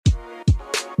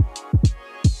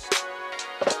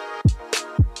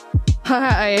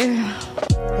Hi.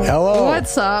 Hello.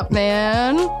 What's up,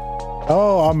 man?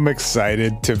 Oh, I'm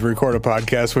excited to record a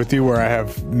podcast with you where I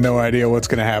have no idea what's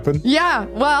going to happen. Yeah,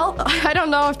 well, I don't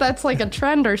know if that's like a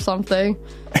trend or something.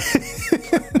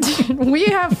 We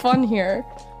have fun here.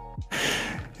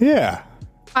 Yeah.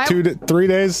 3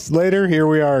 days later, here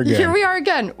we are again. Here we are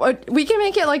again. We can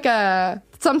make it like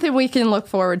something we can look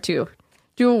forward to.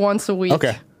 Do it once a week.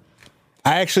 Okay.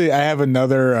 I have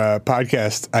another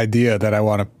podcast idea that I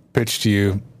want to pitch to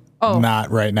you. Oh.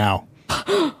 Not right now.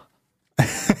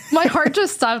 My heart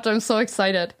just stopped. I'm so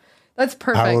excited. That's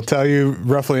perfect. I will tell you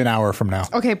roughly an hour from now.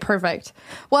 Okay, perfect.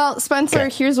 Well, Spencer,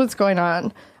 Here's what's going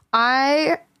on.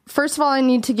 First of all, I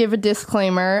need to give a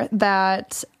disclaimer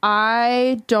that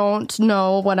I don't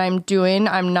know what I'm doing.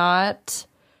 I'm not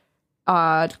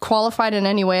qualified in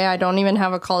any way. I don't even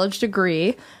have a college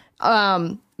degree.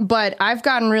 But I've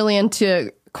gotten really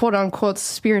into quote unquote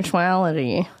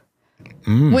spirituality,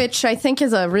 which I think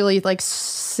is a really like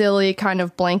silly kind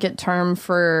of blanket term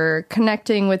for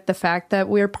connecting with the fact that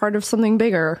we're part of something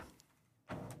bigger.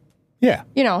 Yeah.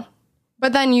 You know,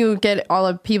 but then you get all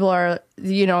of people are,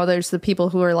 there's the people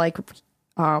who are like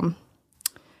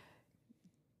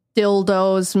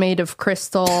dildos made of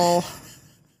crystal.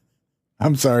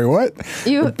 I'm sorry, what?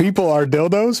 People are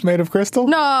dildos made of crystal?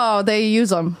 No, they use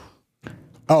them.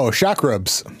 Oh, shock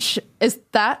rubs. Is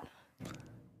that?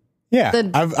 Yeah.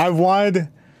 I've wanted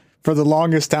for the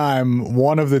longest time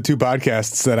one of the two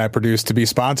podcasts that I produce to be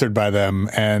sponsored by them,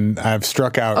 and I've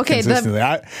struck out consistently.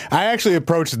 I actually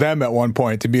approached them at one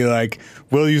point to be like,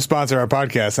 will you sponsor our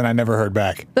podcast? And I never heard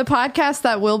back. The podcast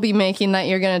that we'll be making that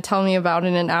you're going to tell me about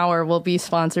in an hour will be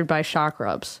sponsored by Shock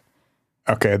Rubs.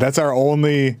 Okay, that's our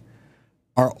only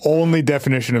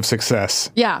definition of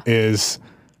success. Yeah. Is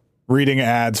reading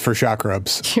ads for shock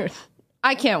rubs.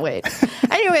 I can't wait.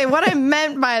 Anyway, what I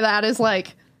meant by that is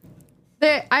like,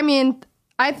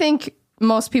 I think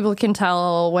most people can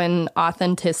tell when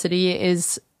authenticity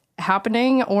is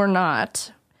happening or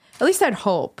not. At least I'd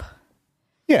hope.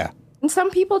 Yeah. And some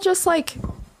people just like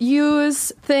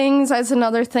use things as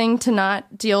another thing to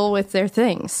not deal with their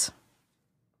things.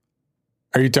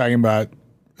 Are you talking about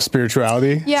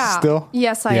spirituality? Yeah. Still?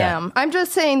 Yes, I am. I'm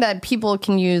just saying that people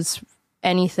can use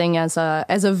anything as a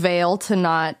veil to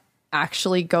not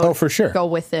actually go go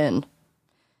within.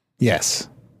 Yes.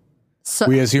 So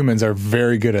we as humans are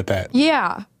very good at that.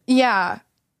 Yeah.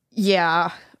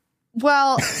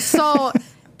 Well, so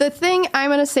the thing I'm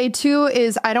going to say too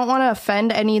is I don't want to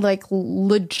offend any like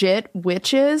legit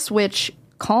witches, which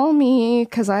call me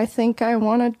because I think I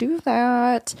want to do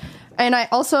that. And I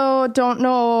also don't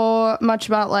know much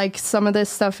about like some of this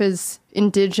stuff is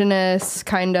indigenous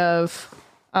kind of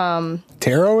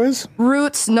tarot is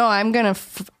roots. No, I'm gonna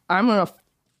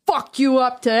fuck you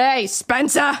up today,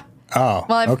 Spencer. Oh,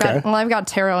 well, I've got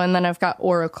tarot, and then I've got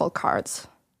oracle cards.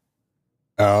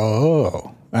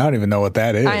 Oh, I don't even know what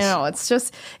that is. I know,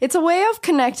 it's a way of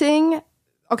connecting.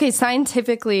 Okay,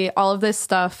 scientifically, all of this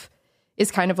stuff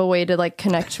is kind of a way to like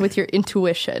connect with your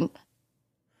intuition.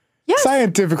 Yes.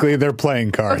 Scientifically, they're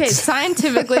playing cards. Okay,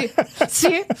 scientifically,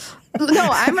 see,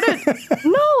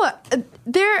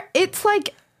 it's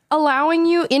like allowing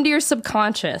you into your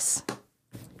subconscious.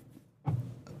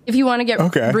 If you want to get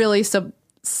really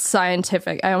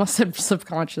scientific, I almost said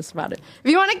subconscious about it. If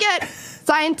you want to get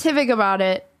scientific about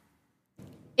it,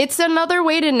 it's another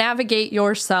way to navigate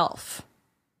yourself.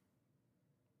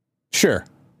 Sure.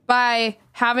 By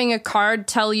having a card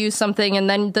tell you something, and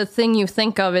then the thing you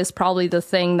think of is probably the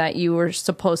thing that you were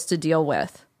supposed to deal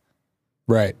with.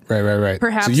 Right.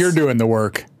 Perhaps. So you're doing the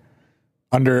work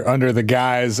under the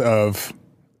guise of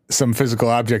some physical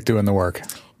object doing the work.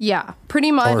 Yeah,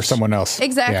 pretty much. Or someone else.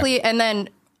 Exactly. Yeah. And then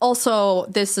also,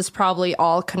 this is probably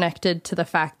all connected to the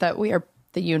fact that we are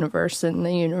the universe and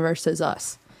the universe is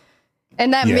us.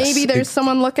 And that maybe there's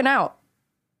someone looking out.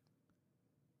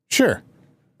 Sure.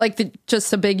 Like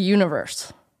just a big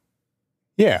universe.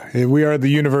 Yeah, we are the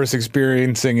universe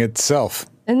experiencing itself.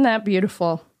 Isn't that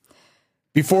beautiful?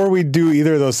 Before we do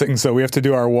either of those things, though, we have to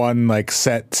do our one like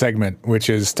set segment, which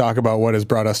is talk about what has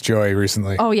brought us joy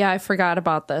recently. Oh, yeah, I forgot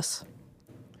about this.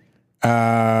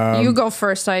 You go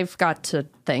first. I've got to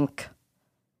think.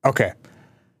 Okay.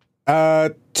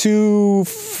 Two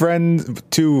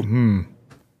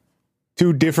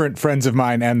different friends of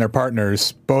mine and their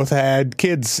partners both had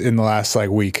kids in the last like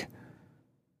week.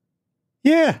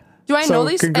 Yeah. Do I know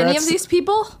any of these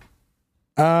people?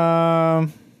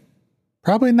 Probably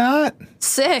not.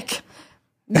 Sick.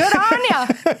 Good on ya.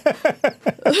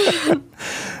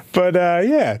 But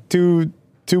yeah, two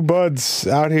buds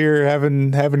out here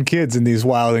having kids in these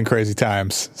wild and crazy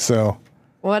times. So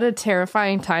what a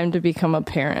terrifying time to become a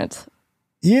parent.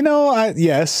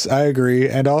 Yes, I agree.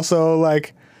 And also,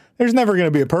 like, there's never going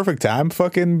to be a perfect time.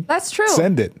 Fucking That's true.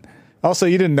 Send it. Also,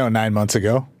 you didn't know 9 months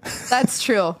ago. That's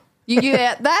true.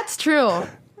 Yeah, that's true.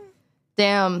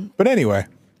 Damn. But anyway.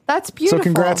 That's beautiful. So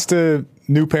congrats to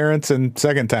new parents and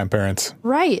second-time parents.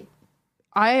 Right.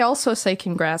 I also say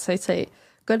congrats. I say,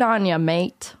 good on ya,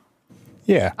 mate.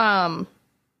 Yeah.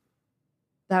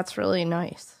 That's really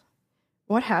nice.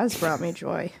 What has brought me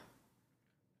joy?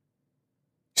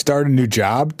 Start a new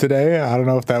job today. I don't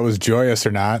know if that was joyous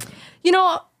or not.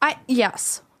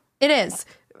 Yes, it is.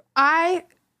 I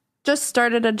just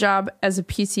started a job as a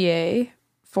PCA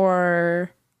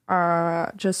for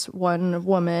just one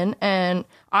woman, and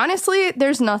honestly,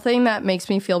 there's nothing that makes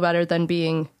me feel better than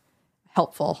being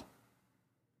helpful.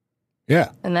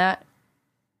 Yeah.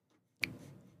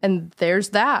 And there's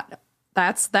that.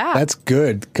 That's that. That's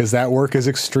good, because that work is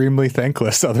extremely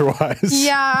thankless otherwise.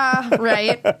 Yeah,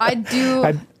 right. I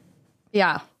do.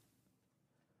 Yeah.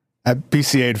 I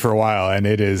PCA'd for a while, and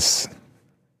it is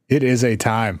a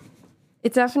time.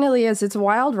 It definitely is. It's a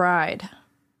wild ride.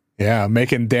 Yeah,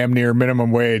 making damn near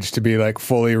minimum wage to be like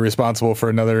fully responsible for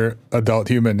another adult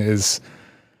human is,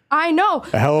 I know,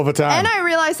 a hell of a time. And I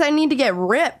realized I need to get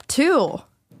ripped too.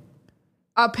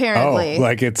 Apparently. Oh,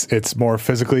 like it's more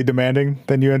physically demanding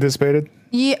than you anticipated?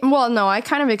 Yeah, well, no, I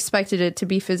kind of expected it to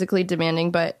be physically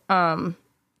demanding, but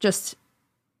just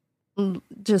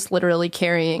literally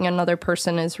carrying another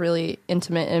person is really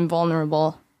intimate and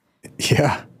vulnerable.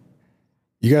 Yeah.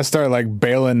 You gotta start like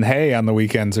baling hay on the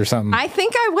weekends or something. I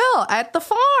think I will at the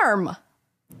farm.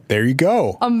 There you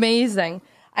go. Amazing.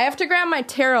 I have to grab my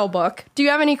tarot book. Do you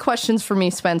have any questions for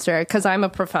me, Spencer? Because I'm a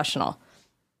professional.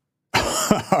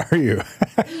 Are you?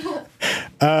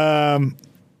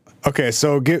 Okay,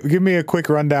 so give me a quick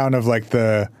rundown of like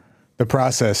the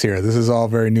process here. This is all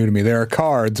very new to me. There are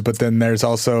cards, but then there's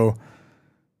also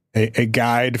a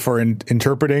guide for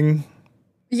interpreting.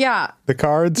 Yeah. The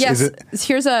cards? Yes.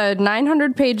 Here's a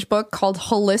 900-page book called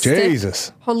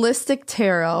Holistic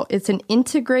Tarot. It's an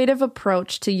integrative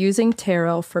approach to using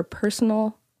tarot for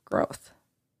personal growth.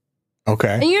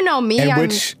 Okay. And you know me.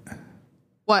 And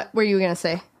what were you going to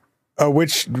say?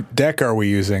 Which deck are we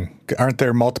using? Aren't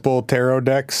there multiple tarot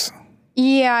decks?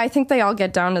 Yeah, I think they all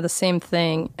get down to the same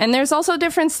thing. And there's also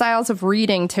different styles of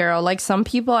reading tarot. Like some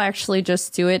people actually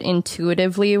just do it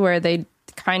intuitively where they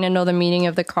kind of know the meaning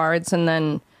of the cards, and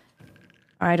then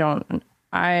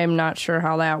I'm not sure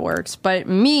how that works. But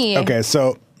me... Okay,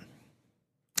 so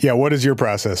yeah, what is your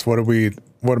process? What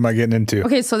am I getting into?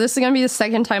 Okay, so this is going to be the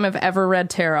second time I've ever read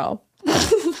tarot.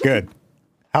 Good.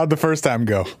 How'd the first time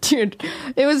go? Dude,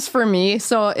 it was for me.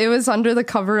 So it was under the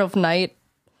cover of night.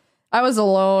 I was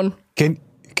alone. Can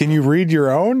you read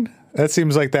your own? That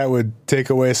seems like that would take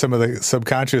away some of the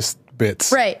subconscious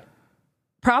bits. Right.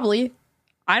 Probably.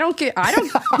 I don't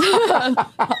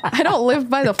I don't live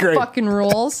by the fucking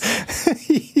rules.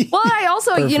 Well, I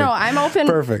also, Perfect. I'm open.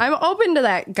 Perfect. I'm open to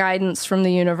that guidance from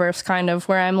the universe, kind of,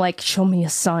 where I'm like, show me a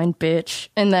sign, bitch.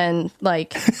 And then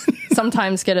like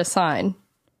sometimes get a sign.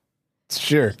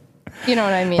 Sure. You know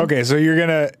what I mean? Okay, so you're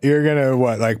gonna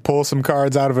what, like pull some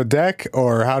cards out of a deck,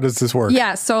 or how does this work?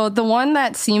 Yeah, so the one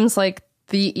that seems like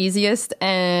the easiest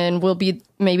and will be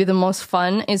maybe the most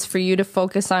fun is for you to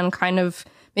focus on kind of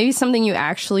maybe something you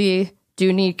actually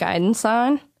do need guidance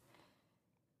on.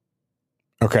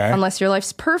 Okay. Unless your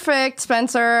life's perfect,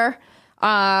 Spencer.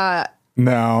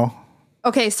 No.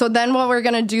 Okay, so then what we're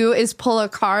gonna do is pull a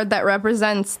card that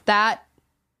represents that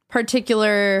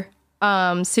particular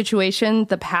situation,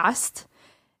 the past,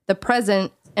 the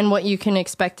present, and what you can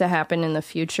expect to happen in the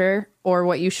future, or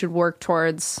what you should work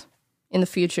towards in the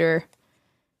future,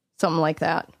 something like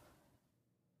that.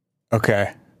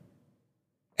 Okay.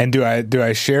 And do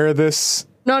I share this?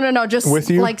 No, just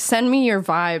with you? Like send me your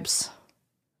vibes.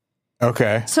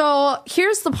 Okay. So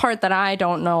here's the part that I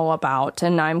don't know about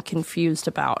and I'm confused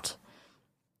about.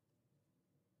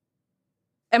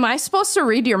 Am I supposed to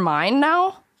read your mind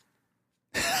now?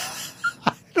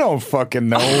 I don't fucking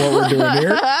know what we're doing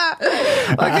here.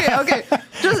 Okay.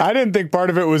 I didn't think part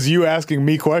of it was you asking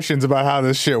me questions about how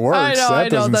this shit works. I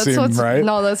know. Doesn't seem right.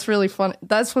 No, that's really funny.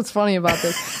 That's what's funny about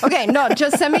this. Okay, no,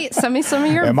 just send me some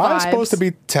of your Am vibes. I supposed to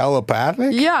be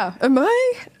telepathic? Yeah. Am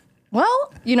I?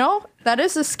 Well, that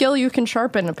is a skill you can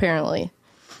sharpen, apparently.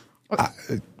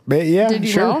 Yeah, Did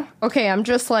you know? Okay, I'm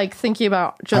just like thinking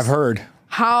about I've heard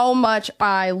how much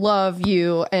I love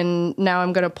you, and now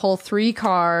I'm going to pull 3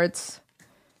 cards.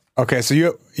 Okay, so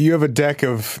you have a deck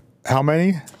of how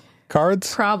many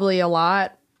cards? Probably a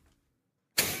lot.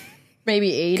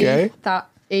 Maybe 80. Okay.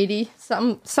 80.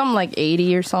 Something like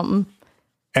 80 or something.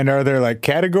 And are there like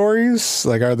categories?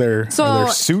 Like are there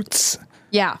suits?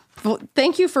 Yeah.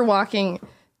 thank you for walking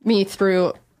me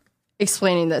through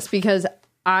explaining this because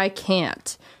I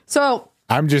can't. So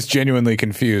I'm just genuinely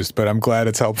confused, but I'm glad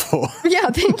it's helpful. Yeah,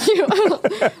 thank you.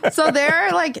 So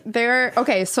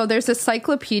so there's a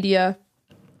cyclopedia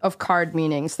of card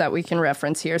meanings that we can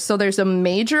reference here. So there's a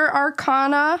major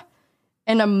arcana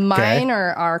and a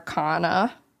minor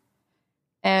arcana.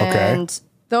 And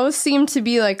those seem to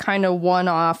be like kind of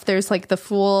one-off. There's like the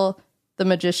Fool, the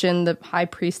Magician, the High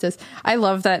Priestess. I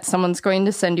love that someone's going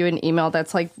to send you an email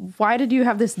that's like, why did you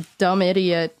have this dumb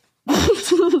idiot?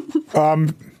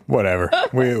 Whatever.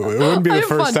 It wouldn't be the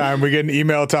first time we get an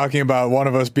email talking about one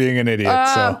of us being an idiot.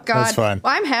 So that's fine.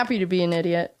 Well, I'm happy to be an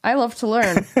idiot. I love to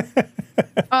learn.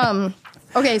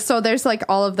 Okay, so there's like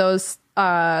all of those,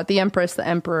 the Empress, the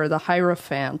Emperor, the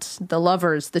Hierophant, the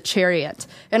Lovers, the Chariot.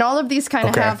 And all of these kind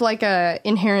of have like a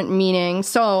inherent meaning.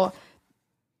 So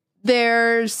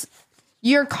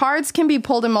your cards can be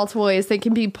pulled in multiple ways. They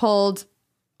can be pulled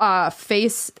right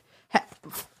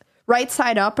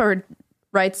side up or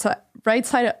right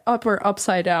side up or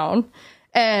upside down,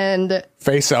 and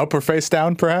face up or face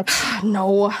down, perhaps.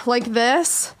 No, like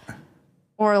this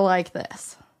or like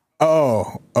this.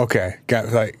 Oh, okay.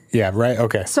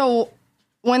 Okay. So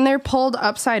when they're pulled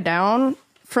upside down,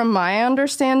 from my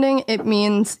understanding, it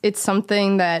means it's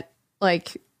something that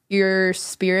like your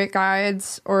spirit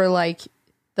guides or like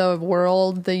the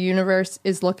world, the universe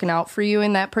is looking out for you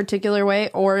in that particular way,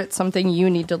 or it's something you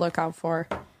need to look out for.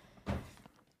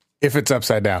 If it's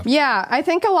upside down. Yeah, I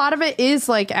think a lot of it is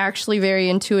like actually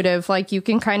very intuitive. Like you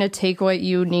can kind of take what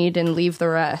you need and leave the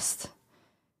rest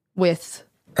with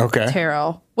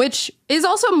tarot, which is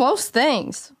also most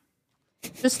things.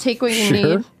 Just take what you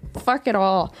need. Fuck it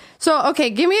all. So,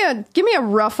 okay, give me a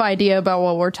rough idea about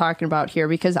what we're talking about here,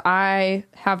 because I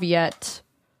have yet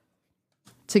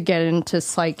to get into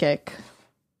psychic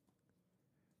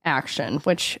action,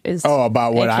 which is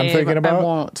about what I'm thinking about. I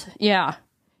won't. Yeah.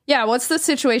 What's the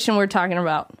situation we're talking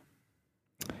about?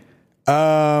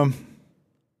 So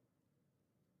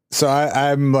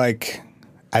I'm like,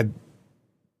 I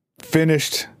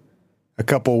finished a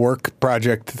couple work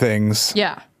project things.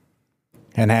 Yeah.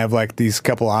 And have like these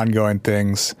couple ongoing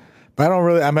things. But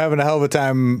I'm having a hell of a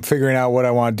time figuring out what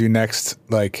I want to do next.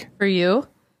 Like, for you?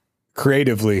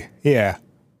 Creatively. Yeah.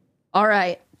 All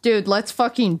right, dude, let's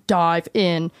fucking dive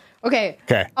in. Okay.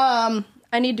 I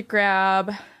need to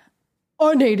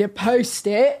post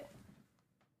it.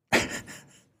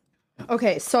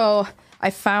 Okay, so I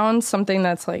found something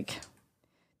that's like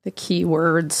the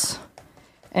keywords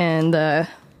and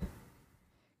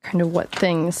kind of what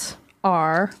things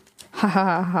are.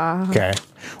 Okay.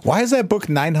 Why is that book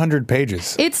 900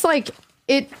 pages? It's like,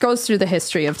 it goes through the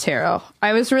history of tarot.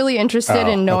 I was really interested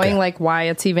in knowing like why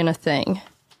it's even a thing.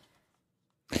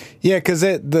 Yeah, because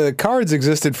the cards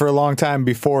existed for a long time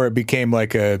before it became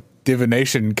like a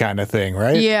divination kind of thing,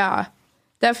 right? Yeah,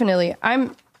 definitely.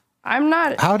 I'm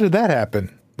not. How did that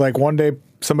happen? Like one day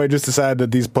somebody just decided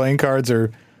that these playing cards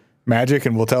are magic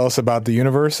and will tell us about the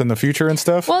universe and the future and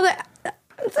stuff? Well, they're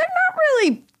not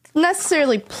really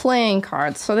necessarily playing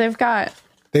cards, so they've got.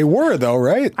 They were though,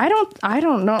 right? I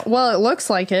don't know. Well, it looks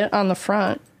like it on the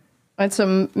front. It's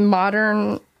a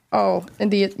modern. Look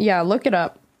it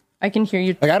up. I can hear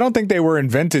you. Like, I don't think they were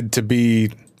invented to be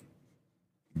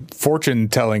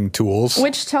fortune-telling tools.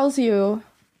 Which tells you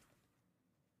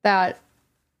that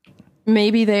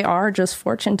maybe they are just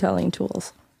fortune-telling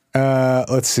tools.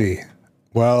 Let's see.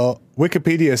 Well,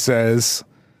 Wikipedia says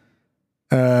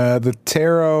the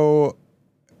tarot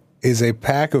is a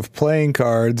pack of playing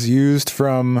cards used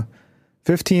from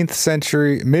mid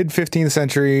 15th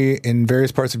century in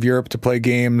various parts of Europe to play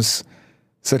games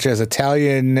such as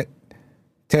Italian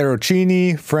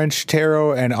tarocchini, French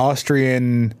tarot, and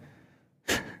Austrian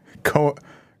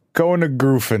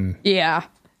Kohlengrüfen. Yeah.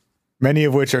 Many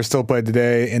of which are still played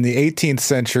today. In the late 18th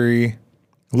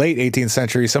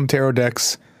century, some tarot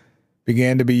decks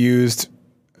began to be used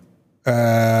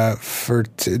for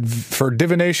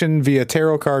divination via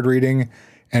tarot card reading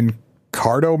and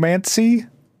cartomancy.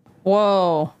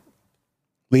 Whoa.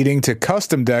 Leading to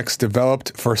custom decks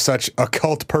developed for such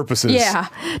occult purposes. Yeah.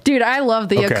 Dude, I love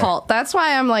the occult. That's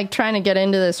why I'm like trying to get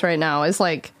into this right now. Is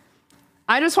like,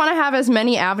 I just want to have as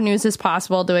many avenues as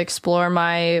possible to explore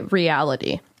my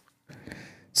reality.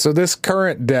 So this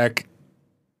current deck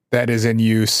that is in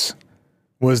use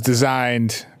was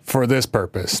designed for this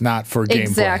purpose, not for gameplay.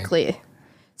 Exactly.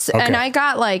 So, and I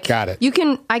got it.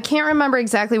 I can't remember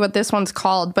exactly what this one's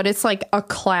called, but it's like a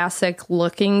classic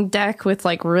looking deck with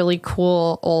like really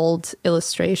cool old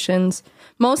illustrations.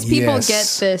 Most people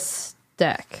get this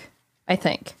deck, I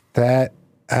think. That,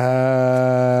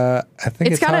 I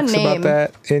think it's it got talks a name. about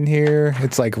that in here.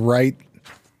 It's like Wright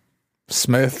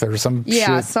Smith or some shit,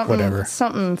 whatever.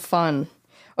 Something fun.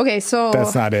 Okay, so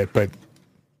that's not it, but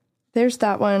there's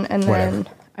that one, and whatever. then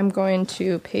I'm going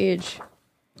to page.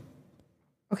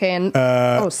 Okay,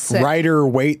 and sick. Rider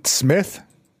Waite Smith.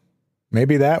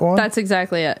 Maybe that one. That's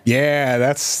exactly it. Yeah,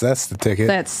 that's the ticket.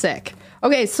 That's sick.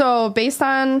 Okay, so based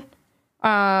on,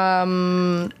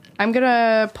 I'm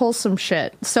gonna pull some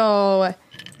shit. So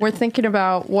we're thinking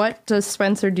about what does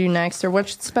Spencer do next, or what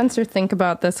should Spencer think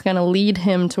about that's gonna lead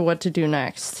him to what to do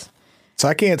next. So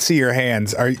I can't see your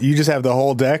hands. You just have the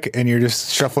whole deck and you're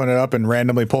just shuffling it up and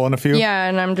randomly pulling a few? Yeah,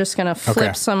 and I'm just gonna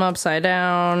flip some upside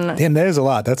down. Damn, that is a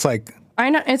lot. That's like, I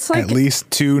know, it's like at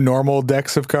least 2 normal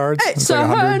decks of cards. It's like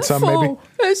 100 some maybe.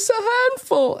 It's a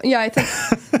handful. Yeah,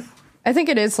 I think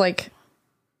it is like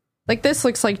this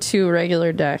looks like 2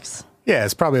 regular decks. Yeah,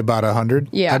 it's probably about 100.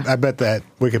 Yeah. I bet that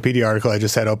Wikipedia article I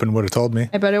just had open would have told me.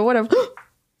 I bet it would have.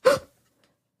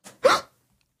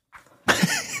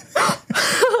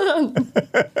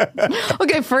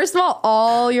 Okay, first of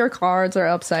all your cards are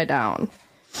upside down.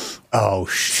 Oh,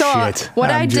 shit.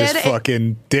 What I just did...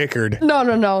 fucking dickered. No.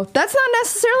 That's not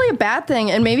necessarily a bad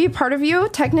thing. And maybe part of you,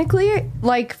 technically,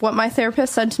 like what my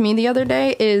therapist said to me the other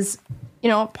day is,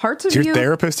 parts of Does your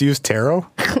therapist use tarot?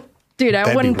 Dude,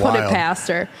 I wouldn't put it past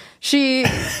her. She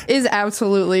is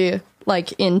absolutely,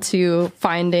 like, into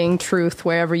finding truth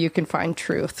wherever you can find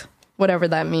truth. Whatever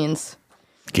that means.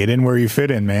 Get in where you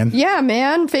fit in, man. Yeah,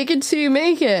 man. Fake it till you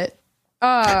make it.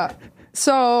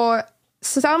 So...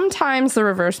 sometimes the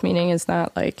reverse meaning is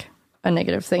not like a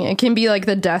negative thing. It can be like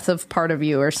the death of part of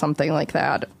you or something like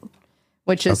that,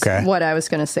 which is what I was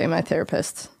going to say. My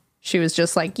therapist, she was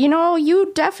just like, you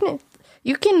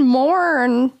can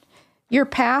mourn your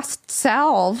past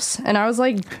selves. And I was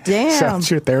like, damn.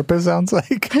 Sounds your therapist sounds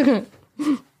like.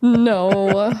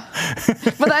 No,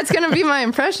 but that's going to be my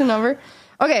impression of her.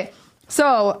 Okay.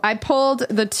 So I pulled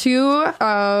the 2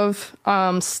 of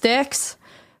sticks.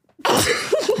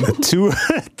 The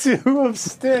two of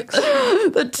sticks.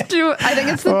 The 2. I think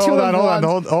it's the 2 of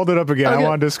wands. Hold it up again. Okay. I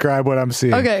want to describe what I'm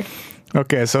seeing. Okay.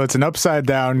 So it's an upside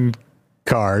down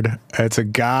card. It's a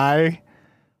guy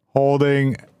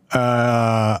holding.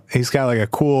 He's got like a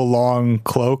cool long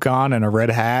cloak on and a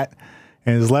red hat.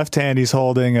 In his left hand, he's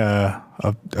holding a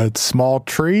small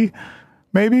tree,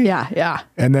 maybe. Yeah.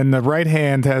 And then the right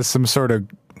hand has some sort of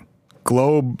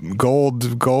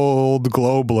gold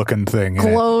globe looking thing.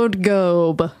 Gold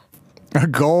globe. A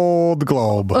gold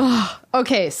globe.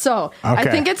 Okay, so I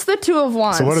think it's the 2 of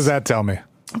wands. So what does that tell me?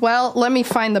 Well, let me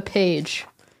find the page.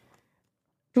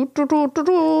 2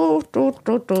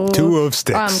 of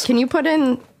sticks. Can you put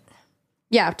in...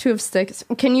 Yeah, 2 of sticks.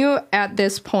 Can you, at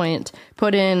this point,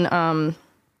 put in...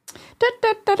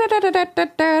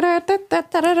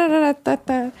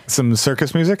 some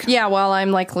circus music? Yeah, while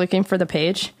I'm like looking for the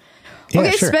page. Yeah,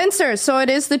 okay, sure. Spencer, so it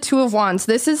is the 2 of wands.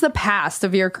 This is the past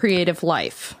of your creative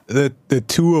life. The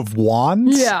 2 of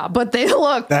wands? Yeah, but they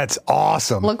look... That's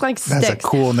awesome. Look like sticks. That's a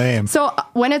cool name. So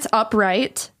when it's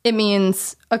upright, it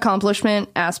means accomplishment,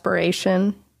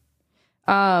 aspiration.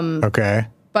 Okay.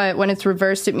 But when it's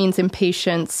reversed, it means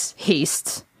impatience,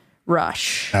 haste,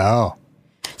 rush. Oh.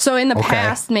 So in the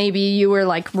past, maybe you were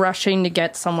like rushing to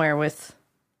get somewhere with...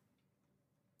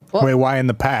 Well, wait, why in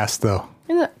the past, though?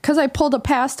 Because I pulled a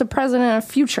past, a present, and a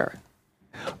future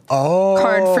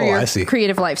card for your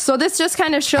creative life. So this just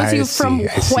kind of shows you from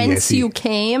whence you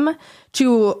came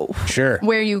to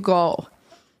where you go.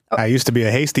 I used to be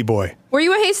a hasty boy. Were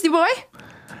you a hasty boy?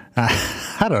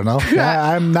 I don't know.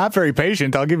 I'm not very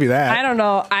patient. I'll give you that. I don't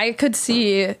know. I could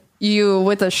see you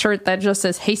with a shirt that just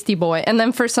says hasty boy. And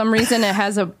then for some reason it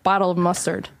has a bottle of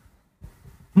mustard.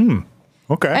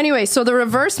 Okay. Anyway, so the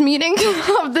reverse meaning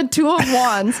of the 2 of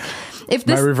wands.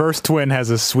 My reverse twin has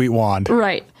a sweet wand.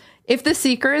 Right. If the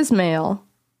seeker is male,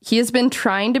 he has been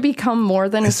trying to become more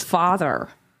than his father.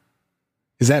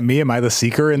 Is that me? Am I the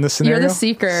seeker in this scenario? You're the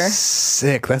seeker.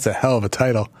 Sick. That's a hell of a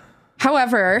title.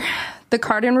 However, the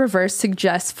card in reverse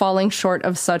suggests falling short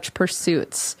of such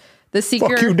pursuits. The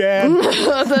seeker, fuck you, Dad.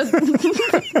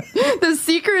 The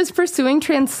seeker is pursuing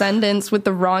transcendence with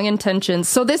the wrong intentions.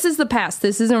 So this is the past.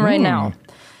 This isn't right now.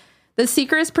 The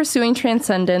seeker is pursuing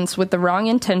transcendence with the wrong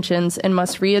intentions and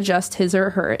must readjust his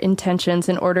or her intentions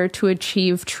in order to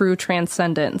achieve true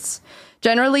transcendence.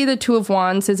 Generally, the 2 of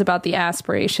wands is about the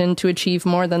aspiration to achieve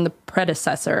more than the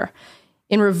predecessor.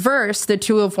 In reverse, the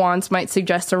 2 of wands might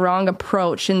suggest a wrong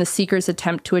approach in the seeker's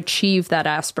attempt to achieve that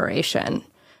aspiration.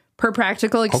 Per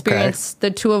practical experience,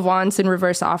 the 2 of wands in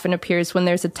reverse often appears when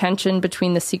there's a tension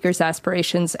between the seeker's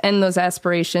aspirations and those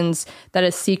aspirations that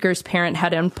a seeker's parent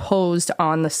had imposed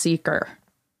on the seeker.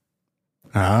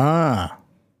 Ah.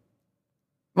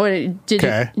 What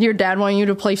did your dad want you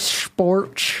to play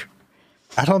sports?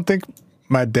 I don't think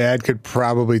my dad could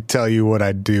probably tell you what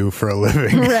I do for a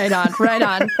living. Right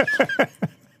on.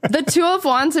 The Two of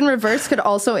Wands in reverse could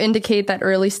also indicate that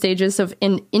early stages of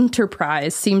an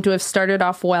enterprise seem to have started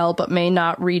off well, but may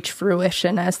not reach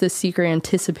fruition as the seeker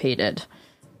anticipated.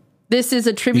 This is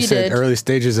attributed... You said early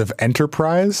stages of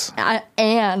enterprise?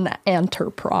 An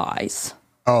enterprise.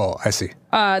 Oh, I see.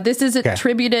 This is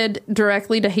attributed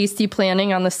directly to hasty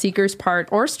planning on the seeker's part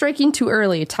or striking too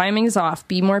early. Timing's off.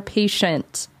 Be more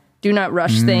patient. Do not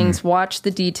rush things. Watch the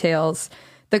details.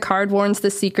 The card warns the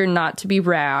seeker not to be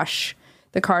rash.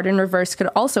 The card in reverse could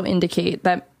also indicate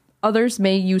that others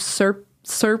may usurp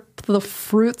the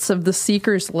fruits of the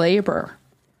seeker's labor.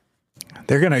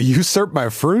 They're going to usurp my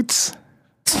fruits?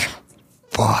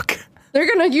 Fuck. They're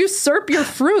going to usurp your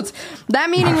fruits. That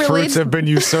meaning relates... fruits have been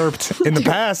usurped in the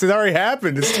past. It already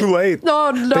happened. It's too late.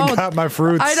 No. They got my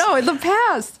fruits. I know, in the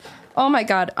past. Oh, my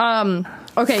God.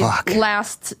 Okay, Fuck.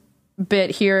 Last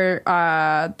bit here.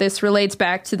 This relates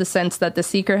back to the sense that the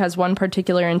seeker has one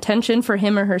particular intention for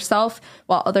him or herself,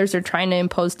 while others are trying to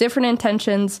impose different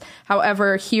intentions.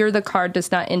 However, here the card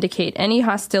does not indicate any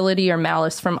hostility or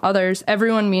malice from others.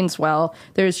 Everyone means well.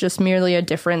 There's just merely a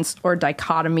difference or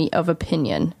dichotomy of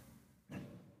opinion.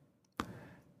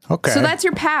 Okay. So that's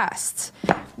your past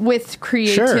with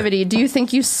creativity. Sure. Do you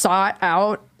think you sought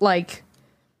out like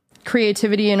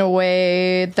creativity in a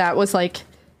way that was like,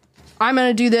 I'm going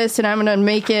to do this and I'm going to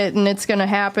make it and it's going to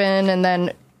happen? And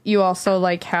then you also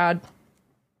like had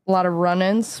a lot of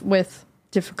run-ins with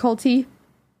difficulty.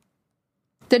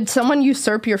 Did someone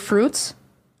usurp your fruits?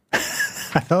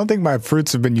 I don't think my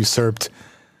fruits have been usurped.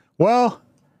 Well,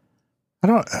 I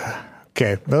don't.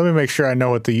 Okay. Let me make sure I know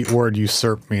what the word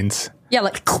usurp means. Yeah.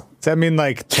 Like, does that mean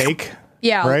like take?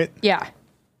 Yeah. Right? Yeah.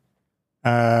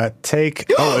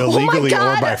 Take. Oh, illegally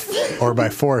or by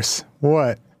force.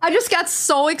 What? I just got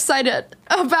so excited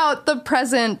about the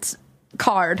present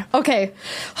card. Okay.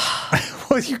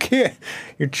 Well, you can't.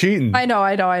 You're cheating. I know.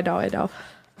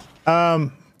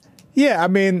 Yeah, I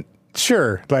mean,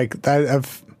 sure. Like, some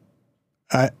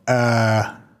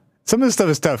of this stuff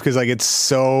is tough because, like, it's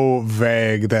so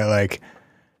vague that, like,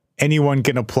 anyone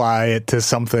can apply it to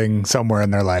something somewhere in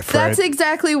their life, right? That's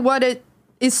exactly what it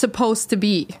is supposed to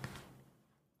be.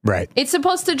 Right. It's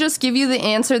supposed to just give you the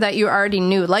answer that you already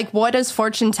knew. Like, what is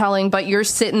fortune telling, but you're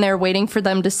sitting there waiting for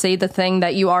them to say the thing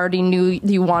that you already knew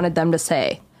you wanted them to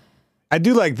say. I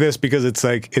do like this because it's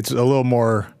like, it's a little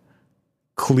more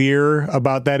clear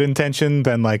about that intention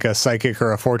than like a psychic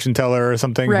or a fortune teller or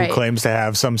something who claims to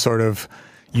have some sort of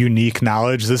unique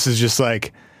knowledge. This is just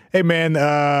like, hey man,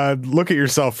 look at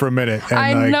yourself for a minute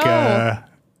and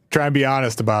try and be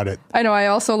honest about it. I know. I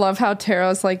also love how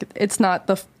tarot's like, it's not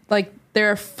the, like, there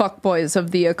are fuckboys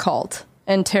of the occult,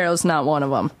 and tarot's not one of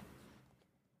them.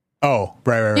 Oh,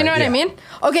 right. You know what I mean?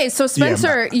 Okay, so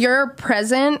Spencer, your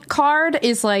present card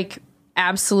is like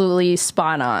absolutely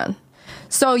spot on.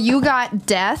 So you got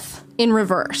death in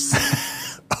reverse.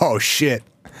 Oh shit.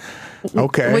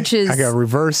 Okay. Which is, I got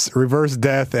reverse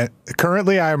death.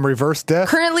 Currently I am reverse death.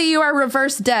 Currently you are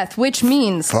reverse death, which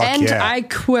means, I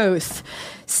quote,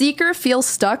 seeker feels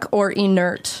stuck or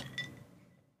inert.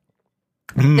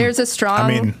 There's a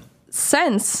strong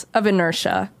sense of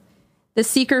inertia. The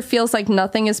seeker feels like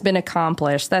nothing has been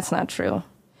accomplished. That's not true.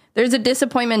 There's a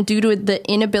disappointment due to the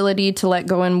inability to let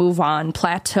go and move on,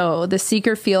 plateau. The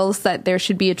seeker feels that there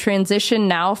should be a transition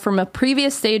now from a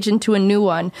previous stage into a new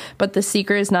one, but the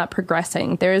seeker is not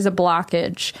progressing. There is a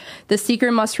blockage. The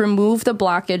seeker must remove the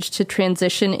blockage to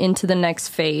transition into the next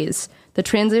phase. The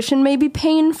transition may be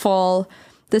painful.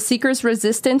 The seeker's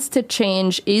resistance to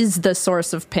change is the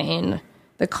source of pain.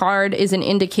 The card is an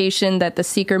indication that the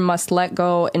seeker must let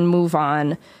go and move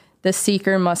on. The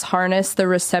seeker must harness the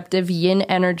receptive yin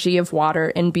energy of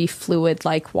water and be fluid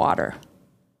like water.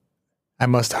 I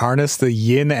must harness the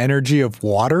yin energy of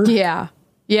water? Yeah.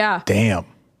 Damn.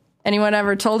 Anyone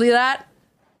ever told you that?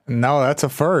 No, that's a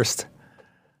first.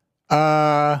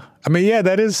 I mean, yeah,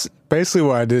 that is basically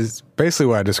what I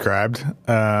described.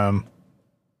 I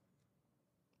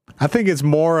think it's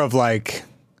more of like,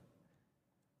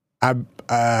 not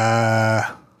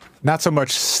so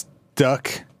much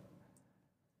stuck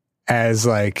as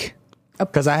like,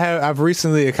 because I've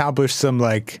recently accomplished some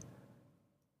like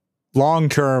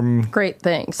long-term great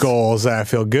things, goals that I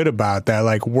feel good about that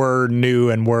like were new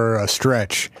and were a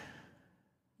stretch.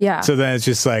 Yeah. So then it's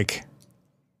just like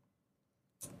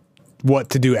what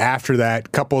to do after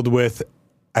that, coupled with,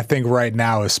 I think right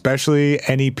now, especially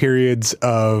any periods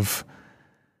of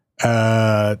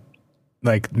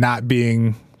like not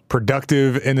being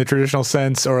productive in the traditional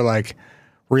sense, or like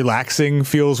relaxing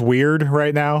feels weird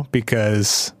right now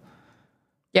because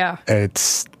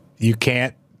you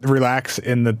can't relax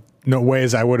in the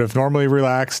ways I would have normally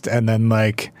relaxed, and then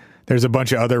like there's a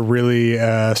bunch of other really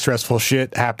stressful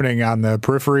shit happening on the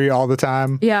periphery all the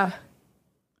time. Yeah.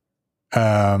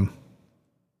 But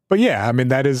yeah, I mean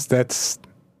that's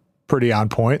pretty on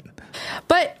point.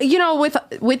 But you know,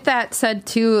 with that said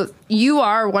too, you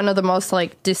are one of the most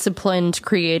like disciplined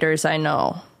creators I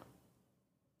know.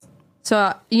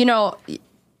 So, you know,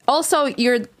 also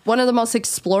you're one of the most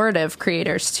explorative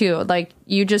creators too. Like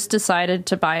you just decided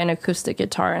to buy an acoustic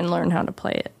guitar and learn how to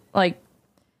play it. Like,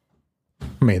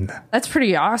 I mean, that's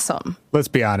pretty awesome. Let's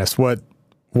be honest. What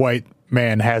white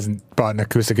man hasn't bought an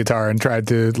acoustic guitar and tried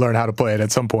to learn how to play it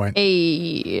at some point?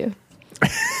 Hey.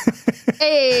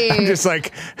 I'm just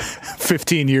like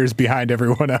 15 years behind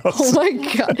everyone else. Oh my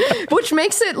God. Which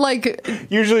makes it like...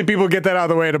 Usually people get that out of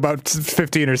the way at about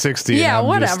 15 or 16. Yeah,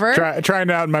 whatever. Trying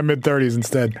it out in my mid-30s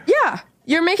instead. Yeah.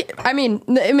 You're making... I mean,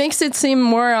 it makes it seem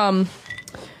more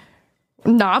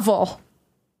novel.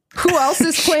 Who else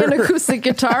is playing acoustic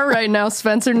guitar right now,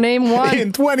 Spencer? Name one.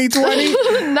 In 2020?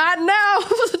 Not now.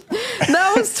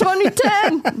 That was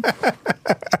 2010.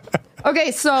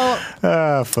 Okay, so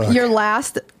your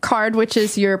last card, which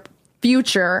is your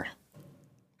future,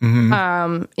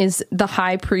 is the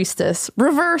High Priestess.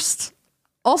 Reversed.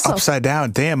 Also. Upside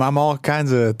down. Damn, I'm all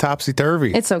kinds of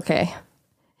topsy-turvy. It's okay.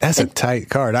 That's a tight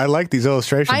card. I like these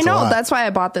illustrations I know. a lot. That's why I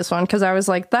bought this one, because I was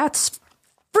like, that's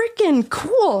freaking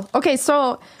cool. Okay,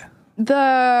 so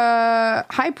the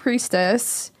High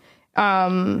Priestess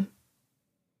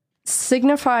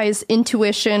signifies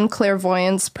intuition,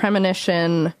 clairvoyance,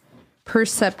 premonition,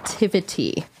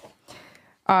 perceptivity.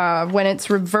 When it's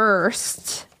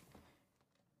reversed,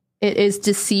 it is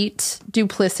deceit,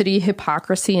 duplicity,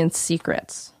 hypocrisy, and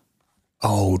secrets.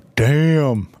 Oh,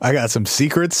 damn. I got some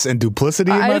secrets and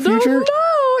duplicity in my future?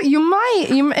 No, you might.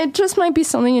 It just might be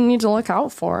something you need to look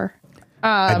out for.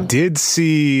 I did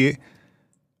see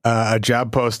a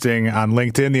job posting on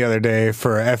LinkedIn the other day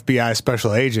for an FBI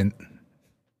special agent.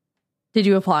 Did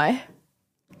you apply?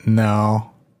 No.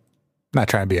 Not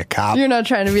trying to be a cop. You're not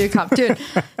trying to be a cop, dude.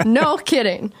 No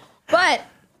kidding. But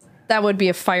that would be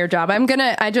a fire job.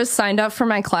 I just signed up for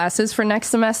my classes for next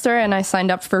semester, and I signed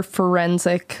up for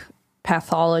forensic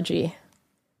pathology.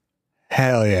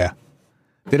 Hell yeah.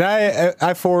 Did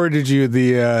I forwarded you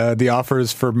the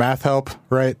offers for math help,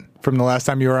 right? From the last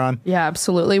time you were on? Yeah,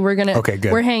 absolutely. Okay,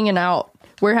 good. We're hanging out.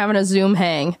 We're having a Zoom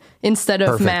hang instead of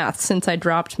Perfect. math, since I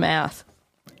dropped math.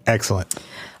 Excellent.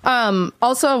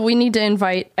 Also, we need to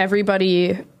invite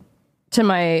everybody to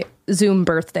my Zoom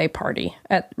birthday party.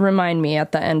 Remind me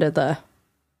at the end of the...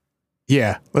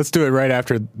 Yeah, let's do it right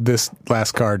after this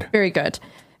last card. Very good.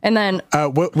 And then...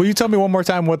 will you tell me one more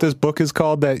time what this book is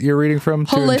called that you're reading from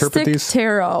to interpret these? Holistic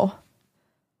Tarot.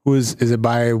 Is it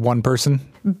by one person?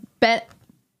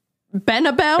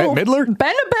 Benabel? Midler?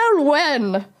 Benabel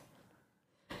Wen.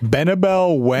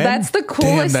 Benabel Wen? That's the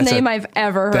coolest name I've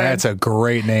ever heard. That's a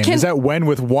great name. Is that Wen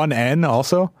with one N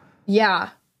also? Yeah.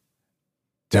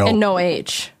 Dope. And no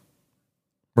H.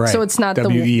 Right. So it's not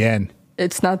W-E-N.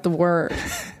 It's not the word.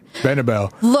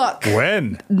 Benabel. Look.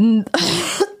 Wen.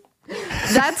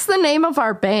 That's the name of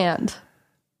our band.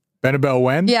 Benabel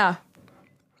Wen? Yeah.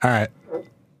 All right.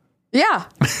 Yeah.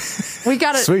 We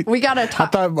got it. Sweet. We got to I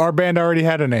thought our band already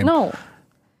had a name. No.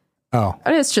 Oh.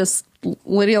 It's just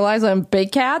Lydia, Liza, and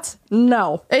Big Cats?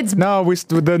 No. It's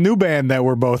the new band that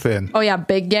we're both in. Oh, yeah.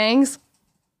 Big Gangs?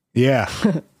 Yeah.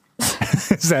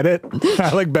 Is that it?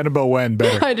 I like Benabel Wen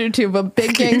better. I do too, but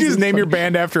Big Gangs. Can you just name your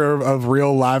band after a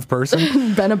real live person?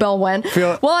 Benabel Wen.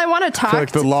 Well, I want to talk. I feel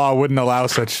like the law wouldn't allow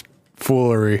such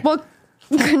foolery. Well,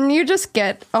 can you just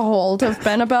get a hold of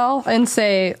Benabel and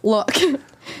say, look.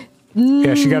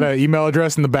 Yeah, she got an email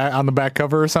address on the back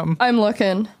cover or something? I'm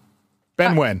looking.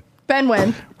 Ben Wen. Ben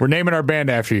Wen. We're naming our band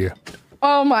after you.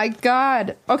 Oh my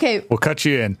God. Okay. We'll cut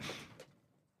you in.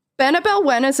 Benabel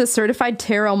Wen is a certified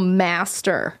tarot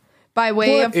master.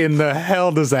 What in the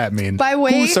hell does that mean?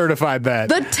 Who certified that?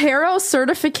 The Tarot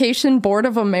Certification Board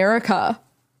of America.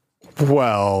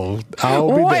 Well,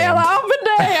 I'll be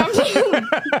damned.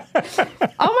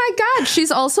 Oh my God.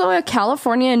 She's also a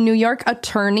California and New York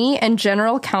attorney and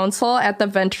general counsel at the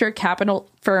venture capital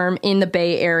firm in the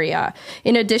Bay Area.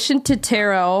 In addition to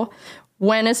tarot,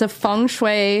 Wen is a feng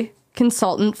shui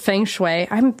consultant. Feng shui.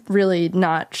 I'm really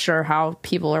not sure how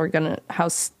people are how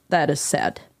that is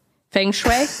said. Feng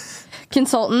shui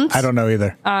consultant. I don't know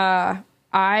either.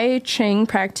 I Ching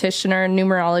practitioner,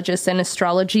 numerologist, and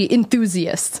astrology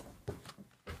enthusiast.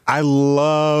 I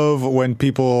love when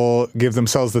people give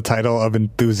themselves the title of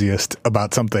enthusiast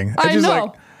about something. I know.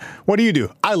 Like, What do you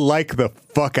do? I like the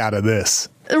fuck out of this.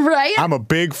 Right? I'm a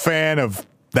big fan of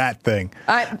that thing.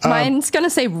 Mine's going to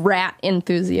say rat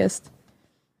enthusiast.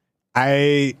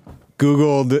 I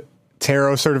Googled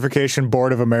Tarot Certification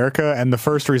Board of America, and the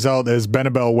first result is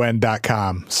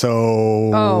BennabelleWen.com.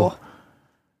 So...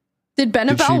 Did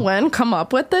Bennabelle Wen come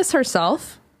up with this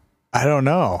herself? I don't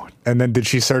know. And then did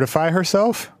she certify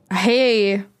herself?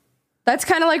 Hey, that's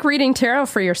kind of like reading tarot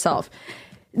for yourself.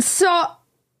 So,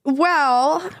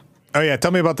 well... Oh, yeah.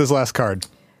 Tell me about this last card.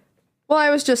 Well, I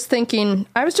was just thinking,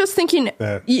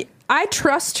 I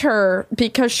trust her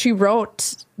because she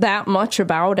wrote that much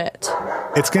about it.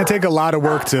 It's going to take a lot of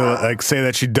work to like say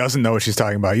that she doesn't know what she's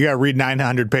talking about. You got to read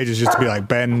 900 pages just to be like,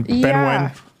 Ben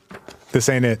Wen. This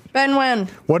ain't it. Ben Wen.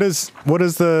 What does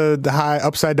the high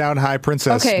upside down high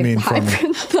princess mean from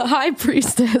the high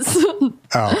priestess?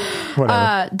 Oh,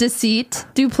 whatever. Deceit,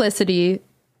 duplicity,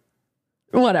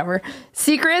 whatever.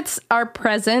 Secrets are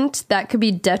present that could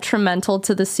be detrimental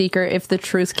to the seeker if the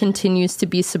truth continues to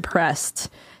be suppressed.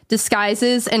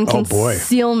 Disguises and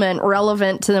concealment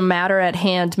relevant to the matter at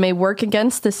hand may work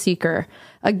against the seeker.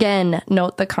 Again,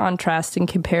 note the contrast in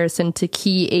comparison to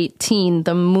key 18,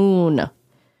 the moon.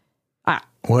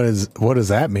 What does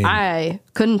that mean? I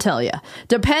couldn't tell you.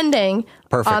 Depending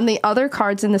on the other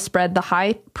cards in the spread, the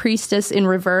High Priestess in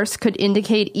reverse could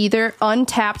indicate either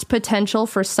untapped potential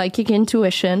for psychic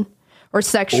intuition or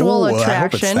sexual attraction. I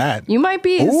hope it's that. You might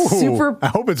be super... I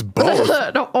hope it's both.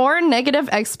 Or negative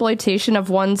exploitation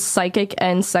of one's psychic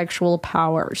and sexual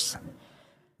powers.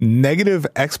 Negative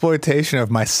exploitation of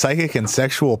my psychic and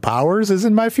sexual powers is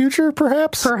in my future,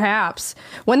 perhaps? Perhaps.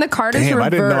 When the card is reversed... I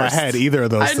didn't know I had either of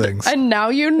those things. And now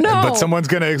you know. But someone's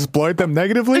going to exploit them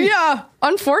negatively? Yeah,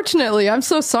 unfortunately. I'm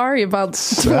so sorry about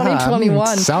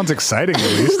 2021. Sounds exciting, at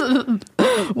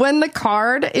least. When the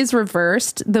card is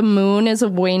reversed, the moon is a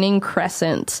waning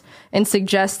crescent and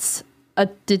suggests a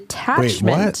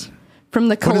detachment from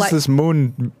the What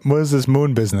is this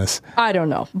moon business? I don't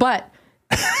know, but...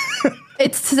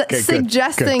 It's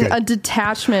suggesting a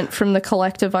detachment from the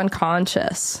collective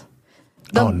unconscious.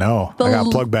 Oh, no. I got to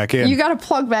plug back in. You got to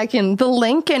plug back in. The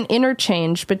link and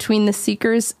interchange between the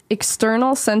seeker's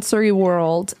external sensory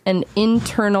world and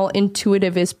internal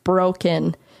intuitive is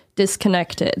broken,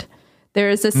 disconnected.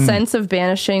 There is a sense of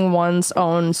banishing one's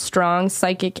own strong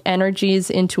psychic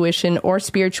energies, intuition, or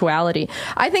spirituality.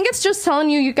 I think it's just telling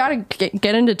you got to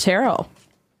get into tarot.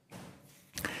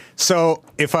 So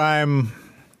if I'm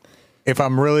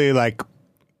really like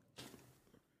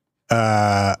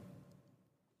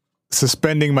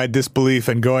suspending my disbelief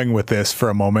and going with this for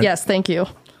a moment. Yes, thank you.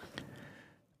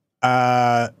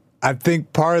 I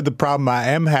think part of the problem I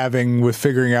am having with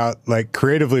figuring out like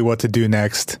creatively what to do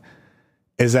next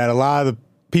is that a lot of the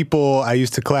people I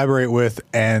used to collaborate with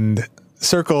and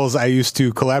circles I used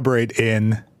to collaborate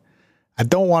in, I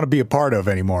don't want to be a part of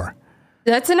anymore.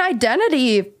 That's an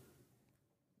identity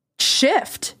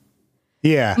shift.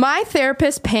 Yeah. My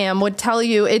therapist, Pam, would tell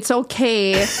you it's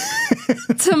okay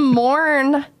to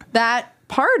mourn that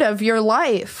part of your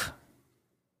life.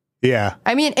 Yeah.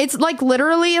 I mean, it's like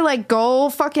literally like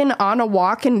go fucking on a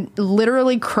walk and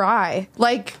literally cry.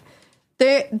 Like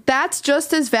that's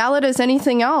just as valid as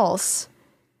anything else.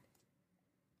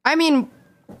 I mean,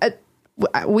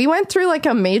 we went through like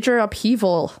a major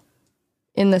upheaval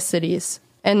in the cities,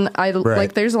 and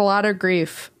like there's a lot of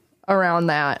grief around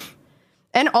that.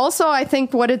 And also, I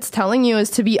think what it's telling you is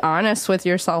to be honest with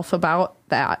yourself about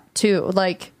that, too.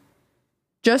 Like,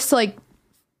 just, like,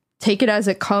 take it as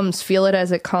it comes. Feel it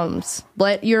as it comes.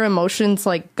 Let your emotions,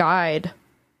 like, guide.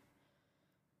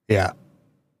 Yeah.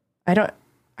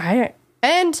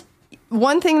 And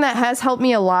one thing that has helped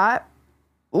me a lot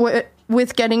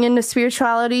with getting into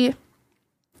spirituality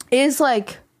is,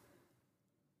 like,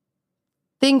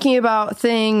 thinking about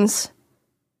things...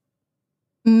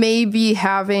 maybe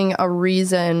having a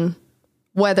reason,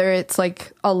 whether it's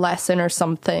like a lesson or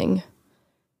something.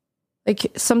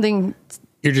 Like something.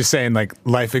 You're just saying like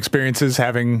life experiences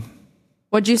having.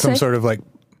 What'd you say? Some sort of like,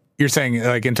 you're saying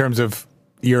like in terms of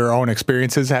your own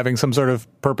experiences having some sort of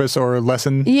purpose or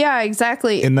lesson. Yeah,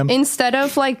 exactly. In them. Instead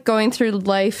of like going through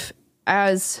life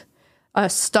as a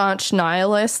staunch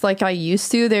nihilist like I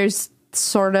used to, there's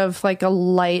sort of like a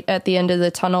light at the end of the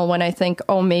tunnel when I think,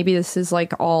 oh, maybe this is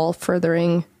like all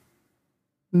furthering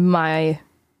my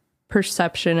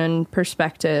perception and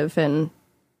perspective. And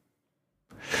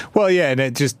well, yeah, and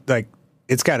it just like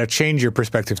it's got to change your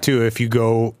perspective too. If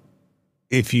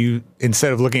you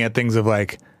instead of looking at things of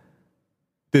like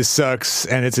this sucks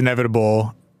and it's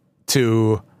inevitable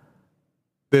to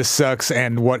this sucks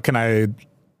and what can I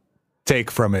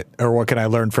take from it or what can I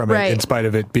learn from it in spite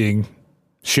of it being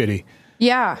shitty.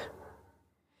 Yeah.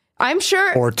 I'm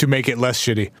sure. Or to make it less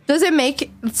shitty. Does it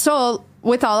make, so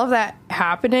with all of that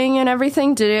happening and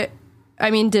everything, did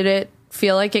it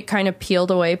feel like it kind of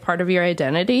peeled away part of your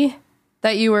identity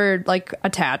that you were like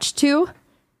attached to?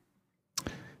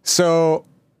 So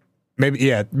maybe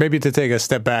to take a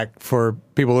step back for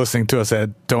people listening to us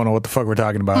that don't know what the fuck we're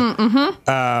talking about.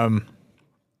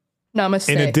 Namaste.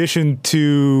 In addition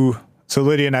to, so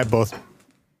Lydia and I both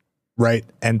write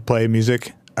and play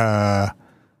music.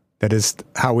 That is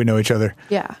how we know each other.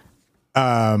 Yeah.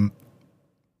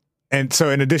 And so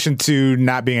in addition to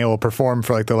not being able to perform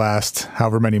for like the last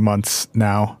however many months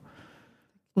now,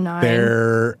 9.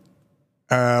 there,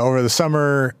 over the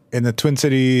summer in the Twin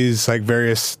Cities, like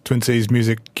various Twin Cities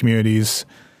music communities,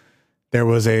 there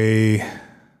was a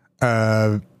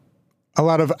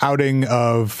lot of outing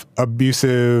of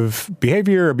abusive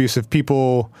behavior, abusive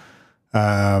people,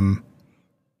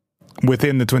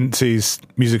 within the Twin Cities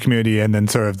music community, and then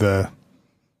sort of the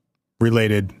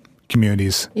related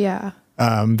communities. Yeah.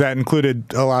 That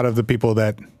included a lot of the people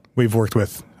that we've worked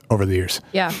with over the years.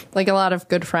 Yeah. Like a lot of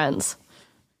good friends.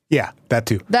 Yeah, that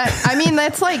too.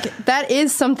 That's like, that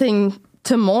is something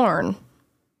to mourn.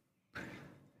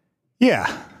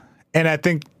 Yeah. And I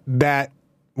think that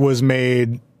was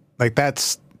made, like,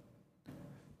 that's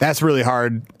really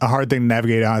hard, a hard thing to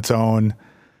navigate on its own.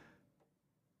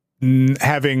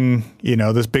 Having,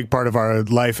 this big part of our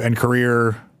life and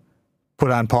career put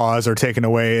on pause or taken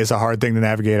away is a hard thing to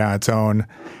navigate on its own.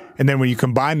 And then when you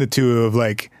combine the two of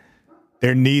like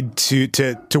their need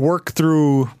to work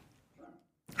through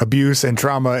abuse and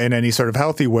trauma in any sort of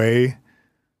healthy way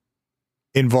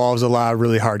involves a lot of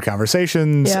really hard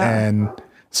conversations and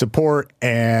support,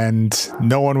 and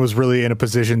no one was really in a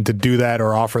position to do that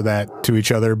or offer that to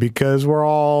each other because we're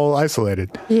all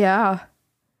isolated. Yeah.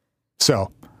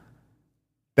 So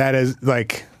that is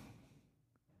like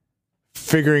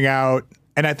figuring out,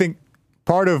 and I think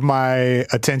part of my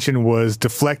attention was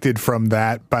deflected from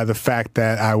that by the fact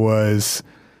that I was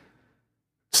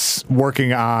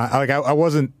working on, like I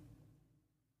wasn't.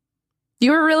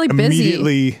 You were really busy.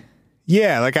 Immediately,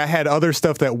 yeah, like I had other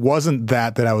stuff that wasn't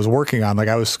that I was working on. Like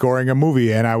I was scoring a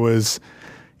movie and I was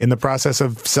in the process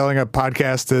of selling a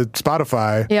podcast to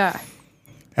Spotify. Yeah.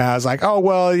 And I was like, oh,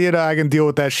 well, I can deal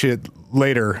with that shit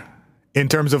later in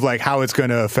terms of like how it's going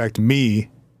to affect me.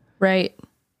 Right.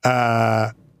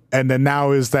 And then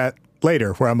now is that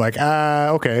later where I'm like,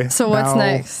 okay. So what's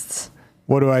next?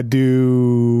 What do I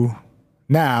do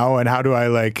now? And how do I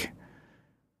like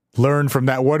learn from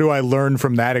that? What do I learn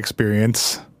from that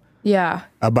experience? Yeah.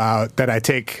 About that I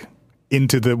take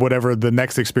into the whatever the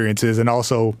next experience is, and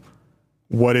also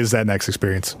what is that next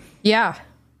experience? Yeah.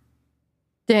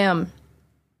 Damn.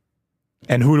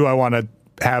 And who do I want to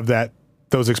have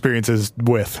those experiences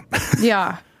with?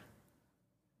 Yeah.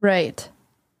 Right.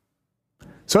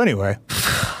 So anyway,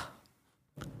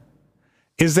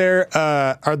 is there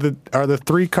are the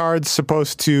 3 cards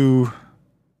supposed to,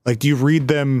 like, do you read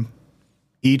them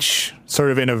each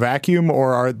sort of in a vacuum,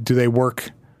 or do they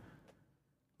work?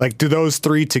 Like, do those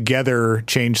 3 together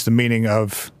change the meaning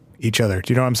of each other?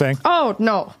 Do you know what I'm saying? Oh,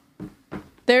 no.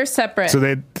 They're separate. So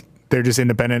they're just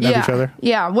independent of each other?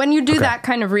 Yeah. When you do that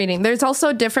kind of reading, there's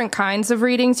also different kinds of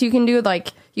readings you can do.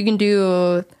 Like, you can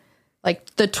do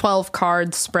like the 12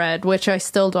 card spread, which I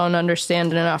still don't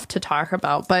understand enough to talk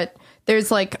about. But there's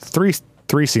like... 3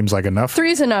 seems like enough.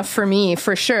 3's enough for me,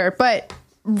 for sure. But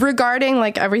regarding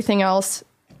like everything else,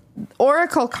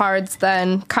 oracle cards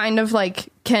then kind of like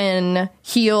can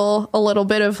heal a little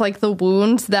bit of like the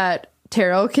wounds that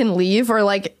tarot can leave, or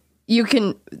like you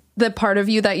can, the part of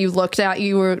you that you looked at,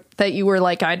 you were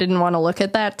like, I didn't want to look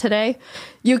at that today.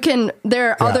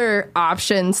 There are other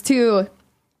options too.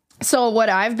 So what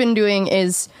I've been doing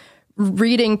is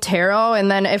reading tarot,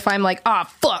 and then if I'm like,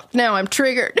 fuck, now I'm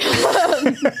triggered.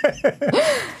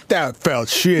 That felt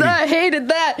shitty. I hated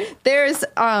that. There's,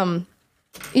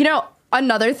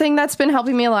 another thing that's been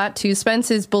helping me a lot too, Spence,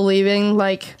 is believing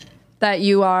like that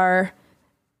you are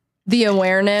the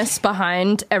awareness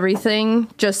behind everything,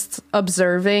 just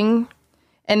observing,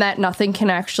 and that nothing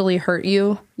can actually hurt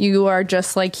you. You are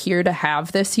just like here to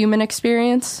have this human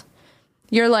experience.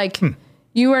 You're like,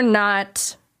 you are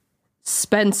not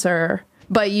Spencer,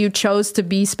 but you chose to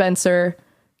be Spencer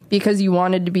because you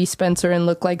wanted to be Spencer and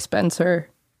look like Spencer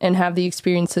and have the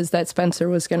experiences that Spencer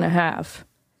was going to have.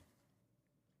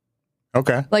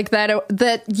 Okay. Like that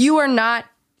you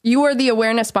are the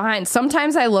awareness behind.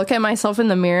 Sometimes I look at myself in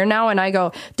the mirror now and I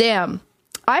go, damn,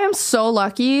 I am so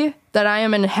lucky that I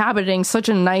am inhabiting such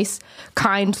a nice,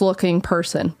 kind looking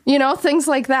person. Things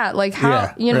like that. Like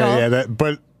how,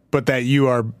 but that you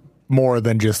are more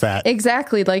than just that.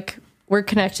 Exactly. Like we're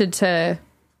connected to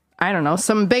I don't know,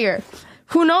 some bigger.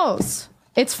 Who knows?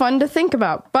 It's fun to think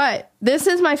about. But this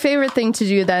is my favorite thing to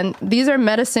do then. These are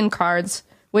medicine cards,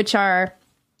 which are...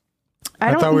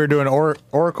 I thought we were doing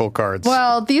oracle cards.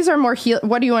 Well, these are more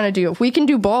what do you want to do? We can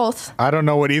do both. I don't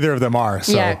know what either of them are,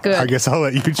 so yeah, good. I guess I'll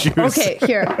let you choose. Okay,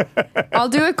 here. I'll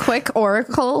do a quick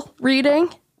oracle reading.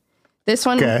 This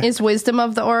one is Wisdom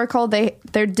of the Oracle.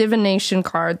 They're divination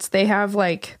cards. They have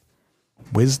like...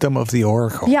 Wisdom of the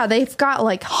Oracle. Yeah, they've got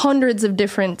like hundreds of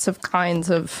different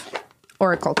kinds of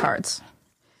oracle cards.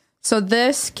 So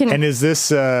this can... And is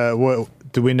this, what,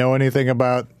 do we know anything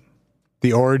about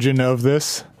the origin of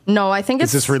this? No, I think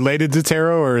Is this related to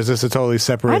tarot, or is this a totally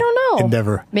separate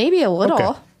endeavor? Maybe a little.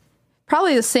 Okay.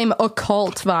 Probably the same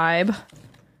occult vibe.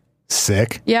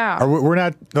 Sick. Yeah. We're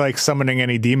not like summoning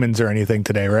any demons or anything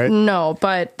today, right? No,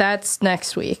 but that's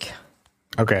next week.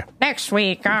 Okay. Next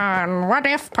week on What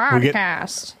If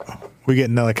Podcast. We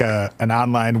getting like an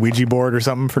online Ouija board or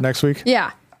something for next week?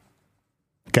 Yeah.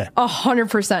 Okay.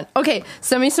 100%. Okay,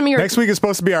 send me some of your... Next week is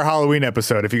supposed to be our Halloween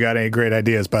episode, if you got any great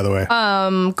ideas, by the way.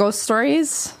 Ghost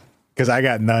stories? Because I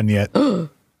got none yet.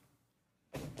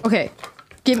 Okay.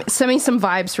 Send me some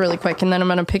vibes really quick, and then I'm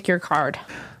going to pick your card.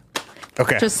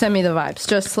 Okay. Just send me the vibes.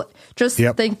 Just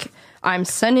think, I'm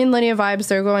sending Lydia vibes.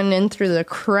 They're going in through the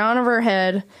crown of her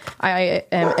head. I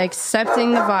am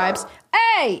accepting the vibes.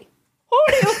 Hey! Who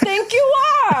do you think you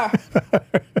are?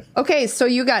 Okay, so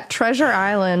you got Treasure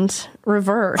Island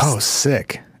reversed. Oh,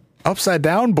 sick. Upside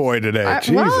down boy today.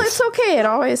 Well, it's okay. It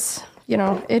always,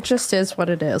 it just is what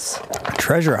it is.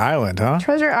 Treasure Island, huh?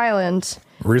 Treasure Island.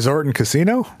 Resort and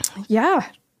casino? Yeah.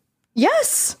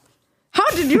 Yes. How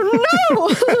did you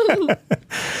know?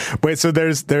 Wait, so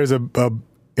there's a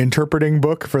interpreting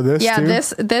book for this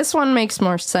too? this one makes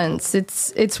more sense.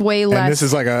 It's way less. And this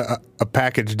is like a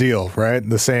package deal, right?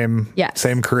 The same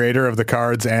same creator of the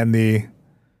cards and the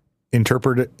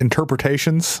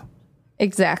interpretations?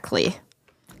 Exactly.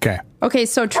 Okay,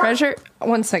 so Treasure...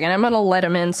 One second, I'm going to let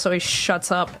him in so he shuts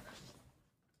up.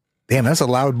 Damn, that's a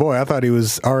loud boy. I thought he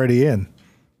was already in.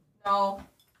 No.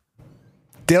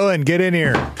 Dylan, get in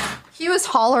here. He was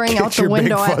hollering out the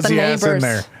window at the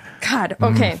neighbors. God,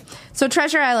 okay. So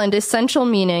Treasure Island, essential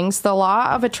meanings, the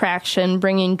law of attraction,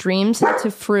 bringing dreams into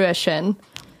fruition.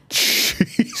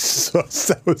 Jesus,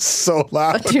 that was so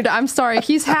loud. Dude, I'm sorry.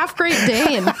 He's half Great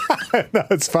Dane. No,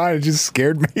 it's fine. It just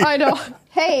scared me. I know.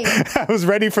 Hey. I was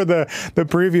ready for the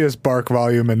previous bark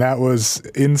volume, and that was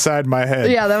inside my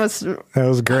head. Yeah, that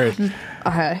was great.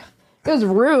 Okay. It was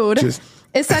rude.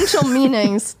 Essential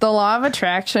meanings, the law of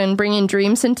attraction, bringing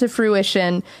dreams into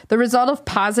fruition, the result of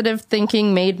positive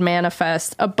thinking made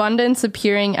manifest, abundance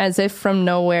appearing as if from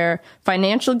nowhere,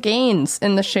 financial gains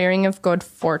in the sharing of good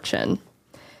fortune.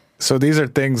 So these are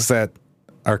things that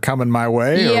are coming my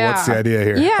way, or what's the idea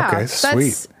here? Yeah. Okay,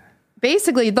 sweet.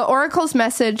 Basically, the oracle's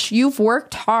message, you've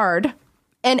worked hard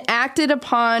and acted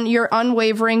upon your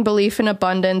unwavering belief in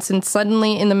abundance, and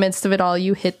suddenly, in the midst of it all,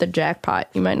 you hit the jackpot.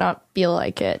 You might not feel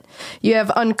like it. You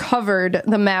have uncovered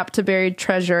the map to buried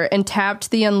treasure and tapped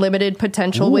the unlimited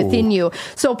potential within you.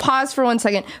 So pause for 1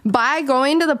 second. By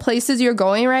going to the places you're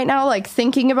going right now, like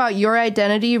thinking about your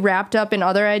identity wrapped up in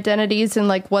other identities and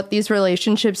like what these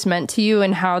relationships meant to you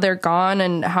and how they're gone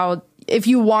and how, if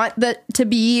you want that to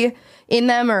be in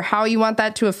them or how you want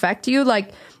that to affect you,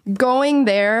 like going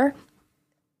there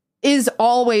is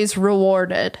always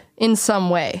rewarded in some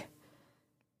way.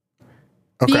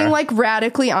 Okay. Being like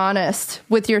radically honest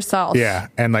with yourself. Yeah.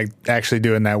 And like actually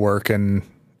doing that work and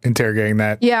interrogating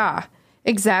that. Yeah,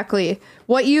 exactly.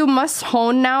 What you must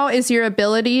hone now is your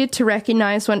ability to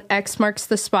recognize when X marks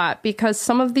the spot, because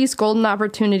some of these golden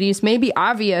opportunities may be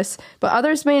obvious, but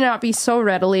others may not be so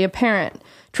readily apparent.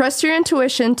 Trust your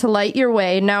intuition to light your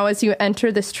way now as you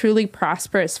enter this truly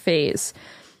prosperous phase,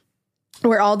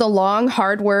 where all the long,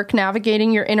 hard work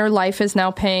navigating your inner life is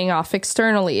now paying off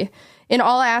externally. In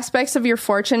all aspects of your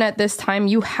fortune at this time,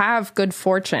 you have good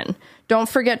fortune. Don't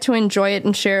forget to enjoy it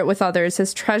and share it with others,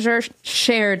 as treasure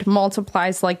shared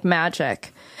multiplies like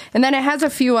magic. And then it has a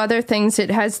few other things. It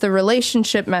has the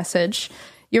relationship message.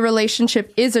 Your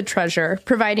relationship is a treasure,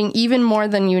 providing even more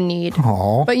than you need.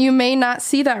 Aww. But you may not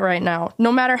see that right now.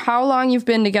 No matter how long you've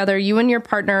been together, you and your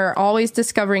partner are always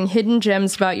discovering hidden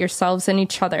gems about yourselves and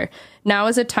each other. Now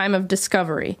is a time of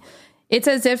discovery. It's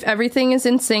as if everything is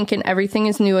in sync and everything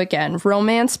is new again.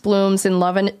 Romance blooms and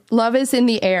love is in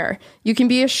the air. You can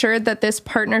be assured that this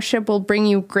partnership will bring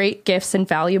you great gifts and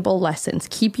valuable lessons.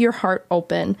 Keep your heart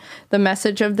open. The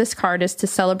message of this card is to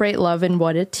celebrate love and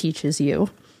what it teaches you.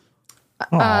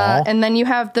 And then you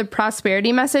have the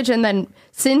prosperity message. And then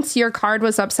since your card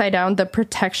was upside down, the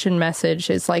protection message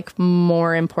is like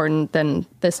more important than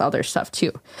this other stuff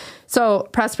too. So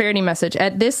prosperity message.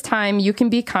 At this time, you can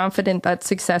be confident that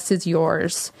success is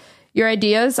yours. Your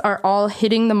ideas are all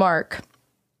hitting the mark.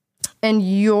 And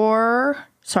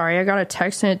sorry, I got a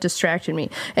text and it distracted me.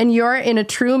 And you're in a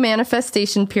true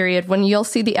manifestation period when you'll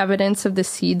see the evidence of the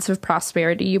seeds of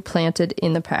prosperity you planted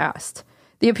in the past.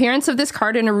 The appearance of this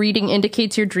card in a reading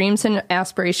indicates your dreams and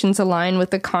aspirations align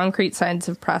with the concrete signs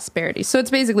of prosperity. So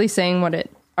it's basically saying what it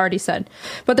already said.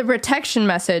 But the protection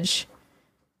message,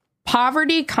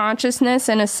 poverty, consciousness,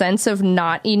 and a sense of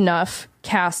not enough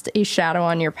cast a shadow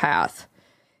on your path.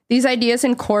 These ideas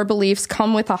and core beliefs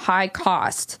come with a high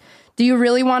cost. Do you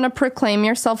really want to proclaim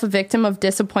yourself a victim of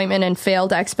disappointment and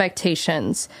failed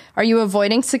expectations? Are you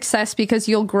avoiding success because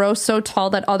you'll grow so tall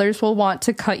that others will want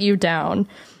to cut you down?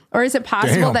 Or is it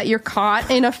possible that you're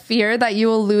caught in a fear that you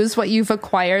will lose what you've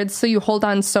acquired, so you hold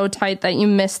on so tight that you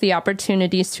miss the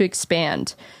opportunities to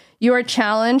expand? You are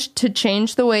challenged to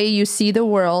change the way you see the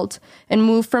world and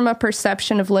move from a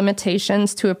perception of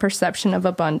limitations to a perception of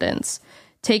abundance.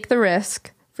 Take the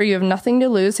risk, for you have nothing to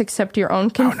lose except your own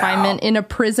confinement in a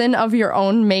prison of your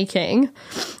own making.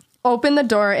 Open the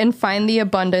door and find the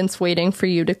abundance waiting for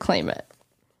you to claim it.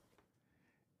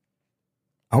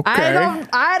 Okay.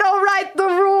 I don't write the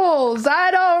rules. Isn't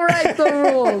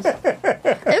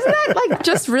that like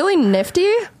just really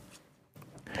nifty?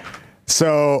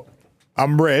 So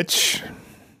I'm rich.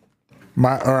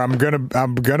 I'm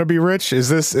gonna be rich. Are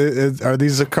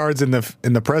these the cards in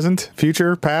the present,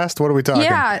 future, past? What are we talking?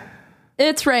 Yeah,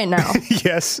 it's right now.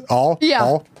 Yes, all. Yeah,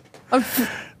 all.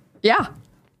 Yeah.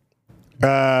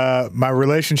 My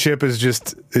relationship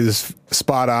is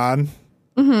spot on,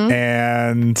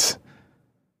 and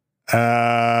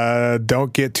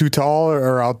don't get too tall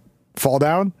or I'll fall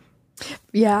down.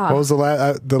 Yeah. What was the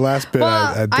last bit?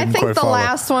 Well, I think the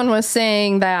last one was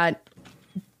saying that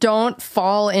don't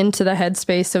fall into the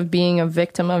headspace of being a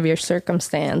victim of your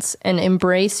circumstance and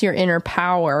embrace your inner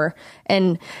power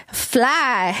and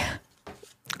fly.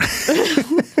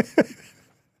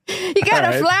 You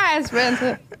gotta fly,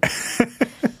 Spencer.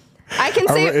 I can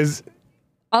save.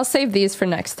 I'll save these for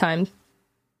next time.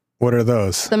 What are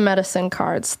those? The medicine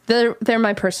cards. They're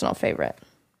my personal favorite.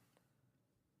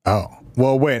 Oh.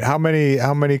 Well, wait. How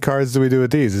many cards do we do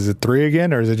with these? Is it 3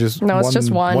 again, or is it just no? It's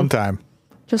just one. One time.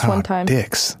 Just one time.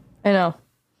 Dicks. I know.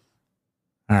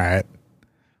 All right.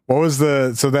 What was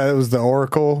so that was the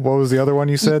Oracle. What was the other one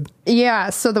you said? Yeah.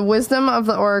 So the Wisdom of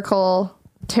the Oracle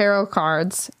tarot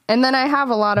cards, and then I have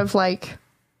a lot of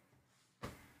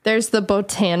there's the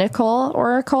Botanical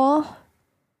Oracle.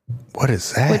 What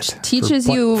is that? Which teaches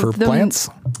you plants?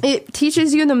 It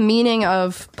teaches you the meaning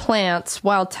of plants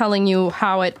while telling you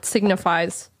how it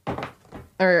signifies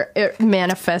or it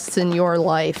manifests in your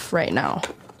life right now.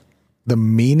 The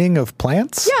meaning of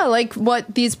plants? Yeah, like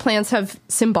what these plants have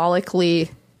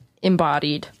symbolically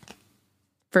embodied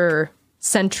for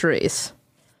centuries.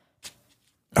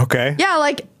 Okay. Yeah,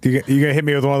 like you gonna hit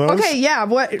me with one of those? Okay, yeah.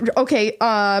 What? Okay.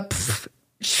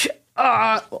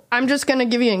 I'm just gonna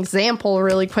give you an example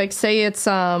really quick. Say it's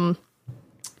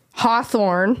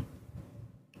hawthorn.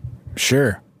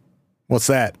 Sure. What's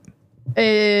that?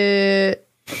 It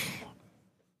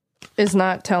is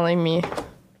not telling me.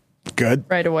 Good.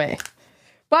 Right away.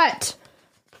 But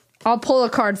I'll pull a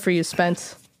card for you,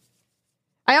 Spence.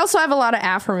 I also have a lot of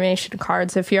affirmation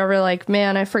cards. If you're ever like,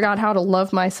 man, I forgot how to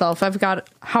love myself. I've got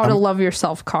how to love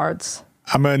yourself cards.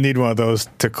 I'm going to need one of those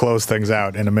to close things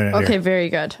out in a minute. Okay, here. Very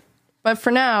good. But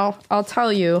for now, I'll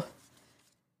tell you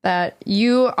that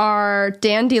you are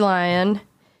Dandelion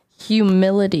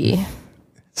Humility.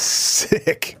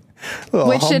 Sick.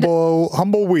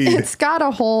 Humble weed. It's got a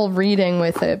whole reading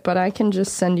with it, but I can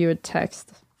just send you a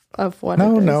text of what it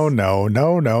is.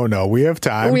 No. We have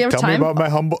time. Tell me about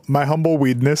my humble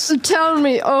weedness. Tell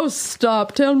me. Oh,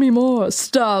 stop. Tell me more.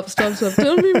 Stop.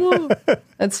 Tell me more.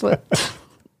 That's what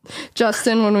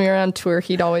Justin, when we were on tour,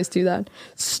 he'd always do that.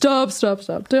 Stop.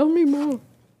 Tell me more.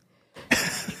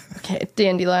 Okay,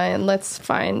 Dandelion. Let's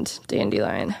find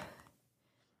Dandelion.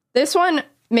 This one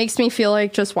makes me feel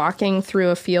like just walking through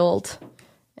a field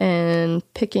and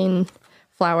picking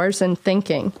flowers and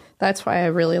thinking. That's why I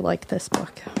really like this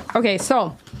book. Okay,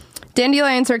 so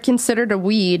dandelions are considered a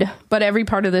weed, but every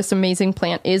part of this amazing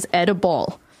plant is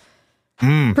edible.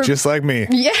 Just like me.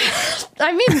 Yeah,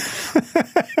 I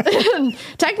mean,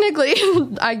 technically,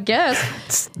 I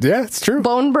guess. Yeah, it's true.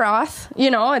 Bone broth,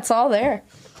 it's all there.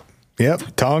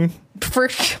 Yep, tongue.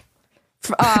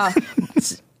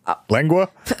 Lengua.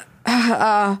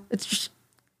 It's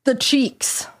the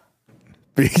cheeks.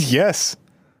 Yes.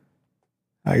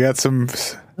 I got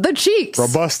the cheeks.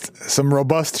 Some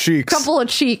robust cheeks. Couple of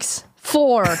cheeks.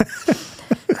 4.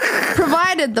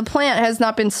 Provided the plant has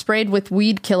not been sprayed with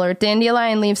weed killer,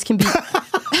 dandelion leaves can be...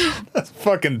 That's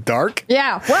fucking dark.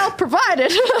 Yeah, well,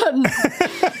 provided.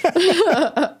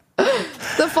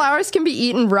 The flowers can be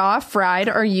eaten raw, fried,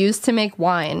 or used to make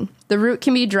wine. The root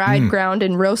can be dried, ground,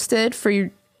 and roasted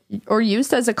or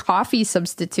used as a coffee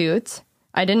substitute.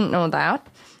 I didn't know that.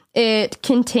 It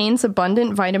contains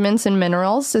abundant vitamins and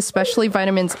minerals, especially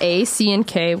vitamins A, C, and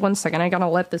K. One second, I gotta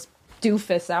let this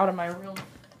doofus out of my room.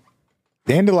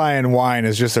 Dandelion wine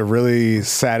is just a really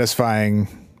satisfying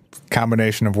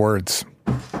combination of words.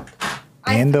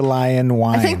 Dandelion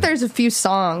wine. I think there's a few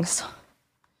songs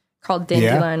called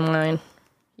Dandelion Wine.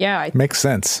 Yeah. Makes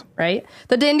sense. Right?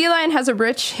 The dandelion has a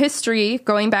rich history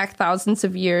going back thousands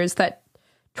of years that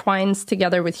twines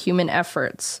together with human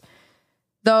efforts.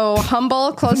 Though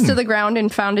humble, close to the ground,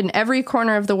 and found in every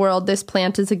corner of the world, this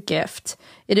plant is a gift.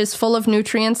 It is full of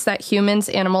nutrients that humans,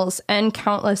 animals, and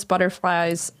countless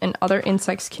butterflies and other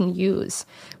insects can use.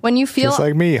 When you feel... Just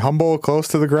like me, humble, close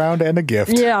to the ground, and a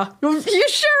gift. Yeah, you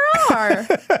sure are.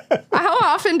 How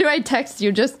often do I text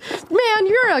you just, man,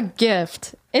 you're a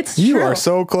gift. It's true. You are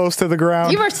so close to the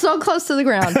ground. You are so close to the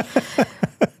ground.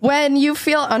 When you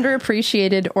feel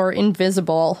underappreciated or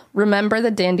invisible, remember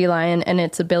the dandelion and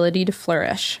its ability to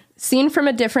flourish. Seen from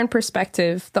a different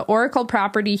perspective, the oracle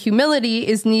property humility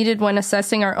is needed when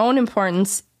assessing our own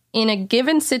importance in a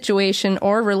given situation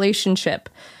or relationship.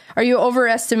 Are you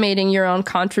overestimating your own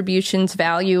contributions,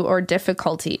 value, or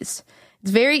difficulties?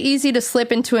 It's very easy to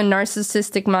slip into a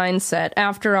narcissistic mindset.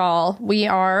 After all, we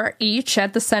are each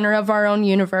at the center of our own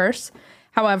universe.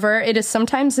 However, it is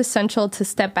sometimes essential to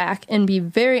step back and be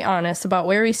very honest about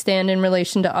where we stand in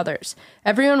relation to others.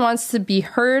 Everyone wants to be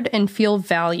heard and feel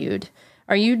valued.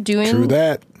 Are you doing True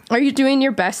that? Are you doing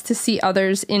your best to see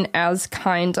others in as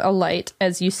kind a light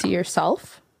as you see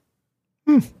yourself?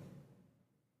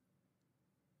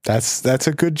 That's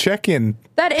a good check-in.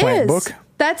 That plant is. Book.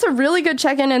 That's a really good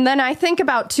check-in. And then I think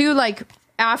about too, like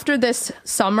after this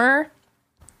summer,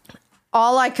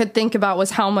 all I could think about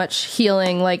was how much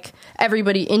healing like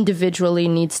everybody individually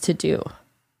needs to do.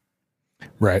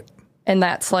 Right. And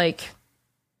that's like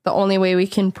the only way we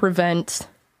can prevent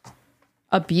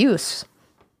abuse.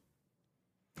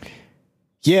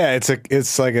 Yeah,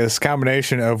 it's like a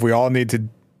combination of we all need to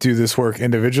do this work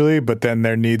individually, but then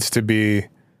there needs to be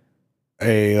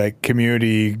a like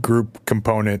community group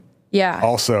component. Yeah.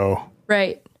 Also.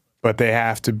 Right. But they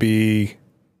have to be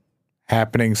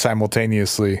happening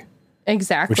simultaneously.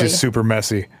 Exactly. Which is super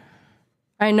messy.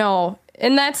 I know.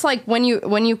 And that's like when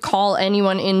you call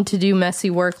anyone in to do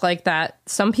messy work like that,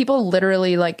 some people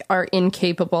literally like are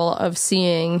incapable of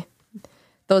seeing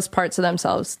those parts of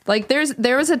themselves. Like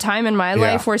there was a time in my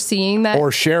life where seeing that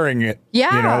or sharing it.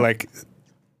 Yeah. You know, like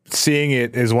seeing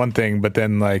it is one thing, but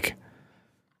then like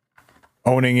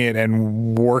owning it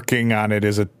and working on it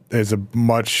is a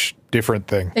much different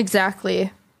thing.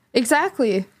 Exactly.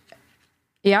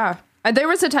 Yeah. There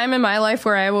was a time in my life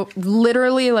where I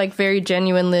literally, like, very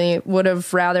genuinely would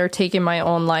have rather taken my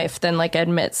own life than, like,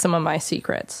 admit some of my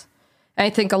secrets. And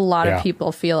I think a lot of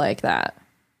people feel like that.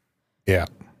 Yeah.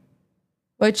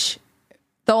 Which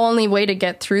the only way to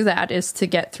get through that is to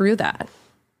get through that.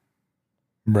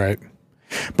 Right.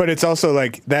 But it's also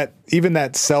like that, even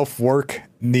that self-work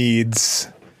you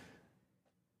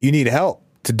need help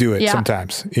to do it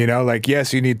sometimes. You know, like,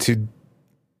 yes, you need to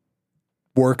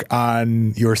work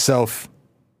on yourself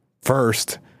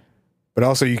first, but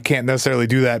also you can't necessarily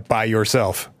do that by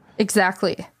yourself.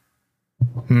 Exactly.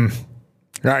 All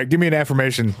right, give me an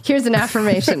affirmation. Here's an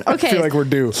affirmation. Okay. I feel like we're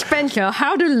due. Spencer,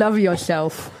 how to love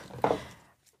yourself.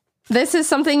 This is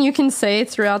something you can say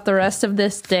throughout the rest of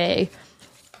this day.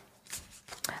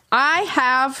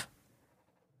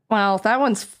 Well, that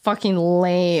one's fucking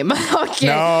lame. Okay.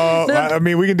 No, I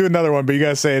mean, we can do another one, but you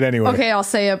gotta say it anyway. Okay, I'll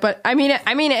say it. But I mean,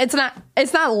 it's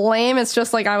not lame. It's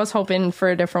just like I was hoping for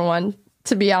a different one,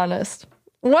 to be honest.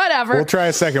 Whatever. We'll try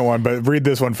a second one, but read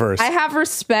this one first. I have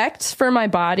respect for my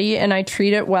body and I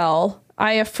treat it well.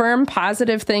 I affirm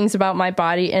positive things about my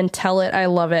body and tell it I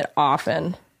love it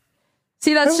often.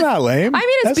 See, that's not lame. I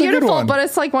mean, it's beautiful, but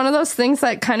it's like one of those things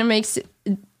that kind of makes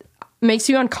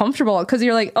you uncomfortable because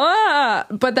you're like,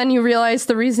 but then you realize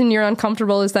the reason you're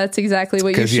uncomfortable is that's exactly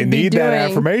what you should be doing. Because you need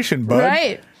that affirmation, bud.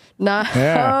 Right. Nah.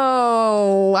 Yeah.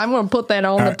 Oh, I'm going to put that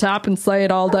on the top and say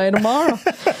it all day tomorrow.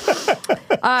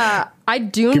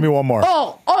 Give me one more.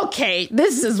 Oh, okay.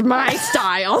 This is my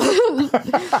style.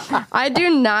 I do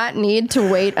not need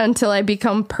to wait until I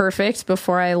become perfect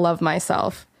before I love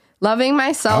myself. Loving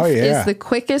myself is the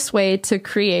quickest way to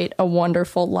create a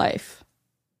wonderful life.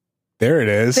 There it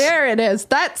is. There it is.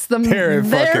 There's the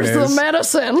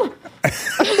medicine.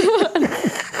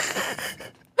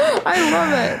 I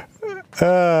love it.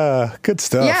 Good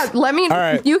stuff. Yeah,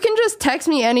 right. You can just text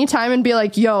me anytime and be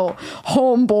like, yo,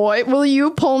 homeboy, will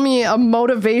you pull me a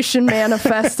motivation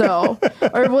manifesto?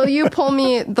 Or will you pull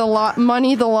me the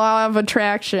law of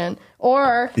attraction?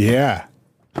 Or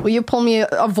will you pull me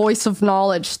a voice of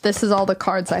knowledge? This is all the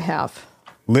cards I have.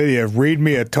 Lydia, read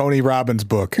me a Tony Robbins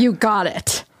book. You got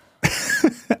it.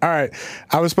 All right.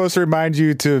 I was supposed to remind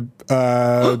you to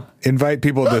invite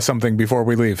people to something before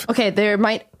we leave. Okay, there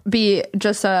might be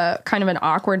just a kind of an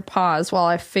awkward pause while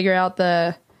I figure out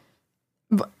well,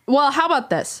 how about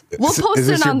this? We'll post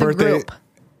it on the group.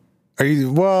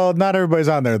 Well, not everybody's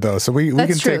on there though, so we can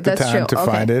take the time to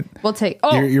find it. We'll take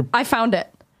I found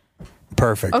it.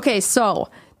 Perfect. Okay, so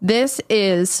this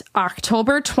is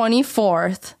October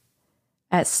 24th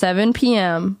at 7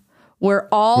 p.m. We're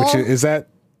all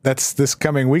That's this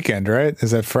coming weekend, right? Is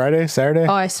that Friday, Saturday?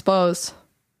 Oh, I suppose.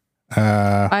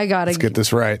 Let's get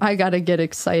this right. I gotta get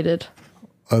excited.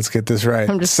 Let's get this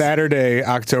right. Saturday,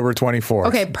 October 24th.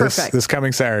 Okay, perfect. This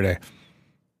coming Saturday.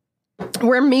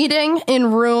 We're meeting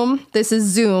in room. This is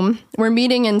Zoom. We're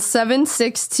meeting in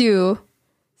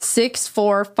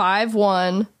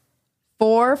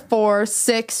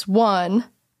 762-6451-4461.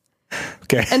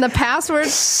 Okay. And the password.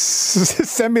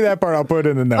 Send me that part. I'll put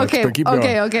it in the notes. Okay. But keep going.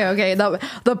 Okay.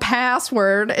 The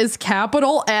password is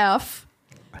capital F,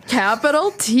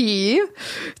 capital T,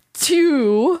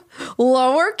 2,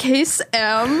 lowercase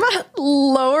m,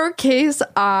 lowercase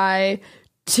I,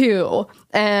 2.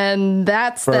 And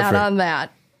that's Perfect. That on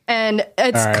that. And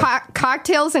it's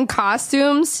cocktails and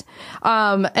costumes.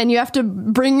 And you have to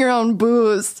bring your own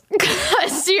booze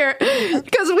because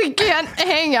we can't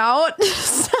hang out.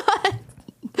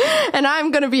 And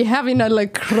I'm going to be having a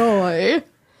LaCroix.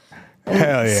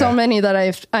 Hell yeah. So many that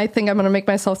I think I'm going to make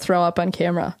myself throw up on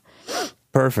camera.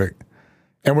 Perfect.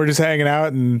 And we're just hanging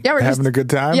out and having a good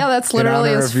time? Yeah, that's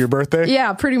literally in honor of your birthday?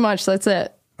 Yeah, pretty much. That's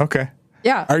it. Okay.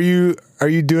 Yeah. Are you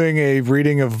doing a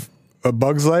reading of A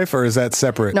Bug's Life, or is that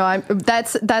separate? No,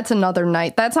 that's another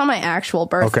night. That's on my actual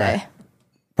birthday. Okay.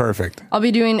 Perfect. I'll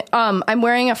be doing I'm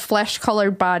wearing a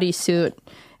flesh-colored bodysuit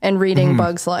and reading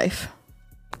Bug's Life.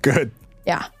 Good.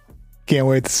 Yeah. Can't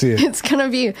wait to see it. It's going to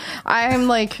be I'm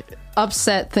like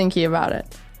upset thinking about it.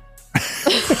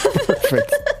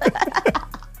 Perfect.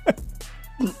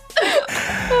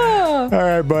 All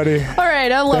right, buddy. All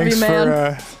right, I love you,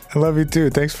 man. I love you too.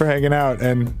 Thanks for hanging out,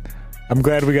 and I'm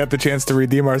glad we got the chance to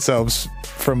redeem ourselves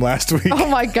from last week. Oh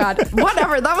my God.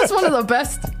 Whatever. That was one of the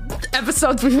best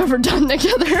episodes we've ever done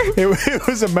together. It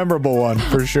was a memorable one,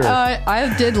 for sure.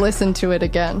 I did listen to it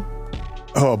again.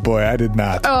 Oh boy, I did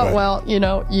not. Oh, well, you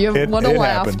would have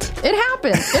laughed. It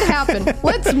happened.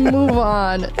 Let's move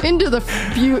on into the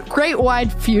great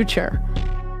wide future.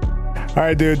 All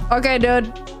right, dude. Okay,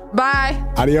 dude. Bye.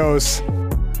 Adios.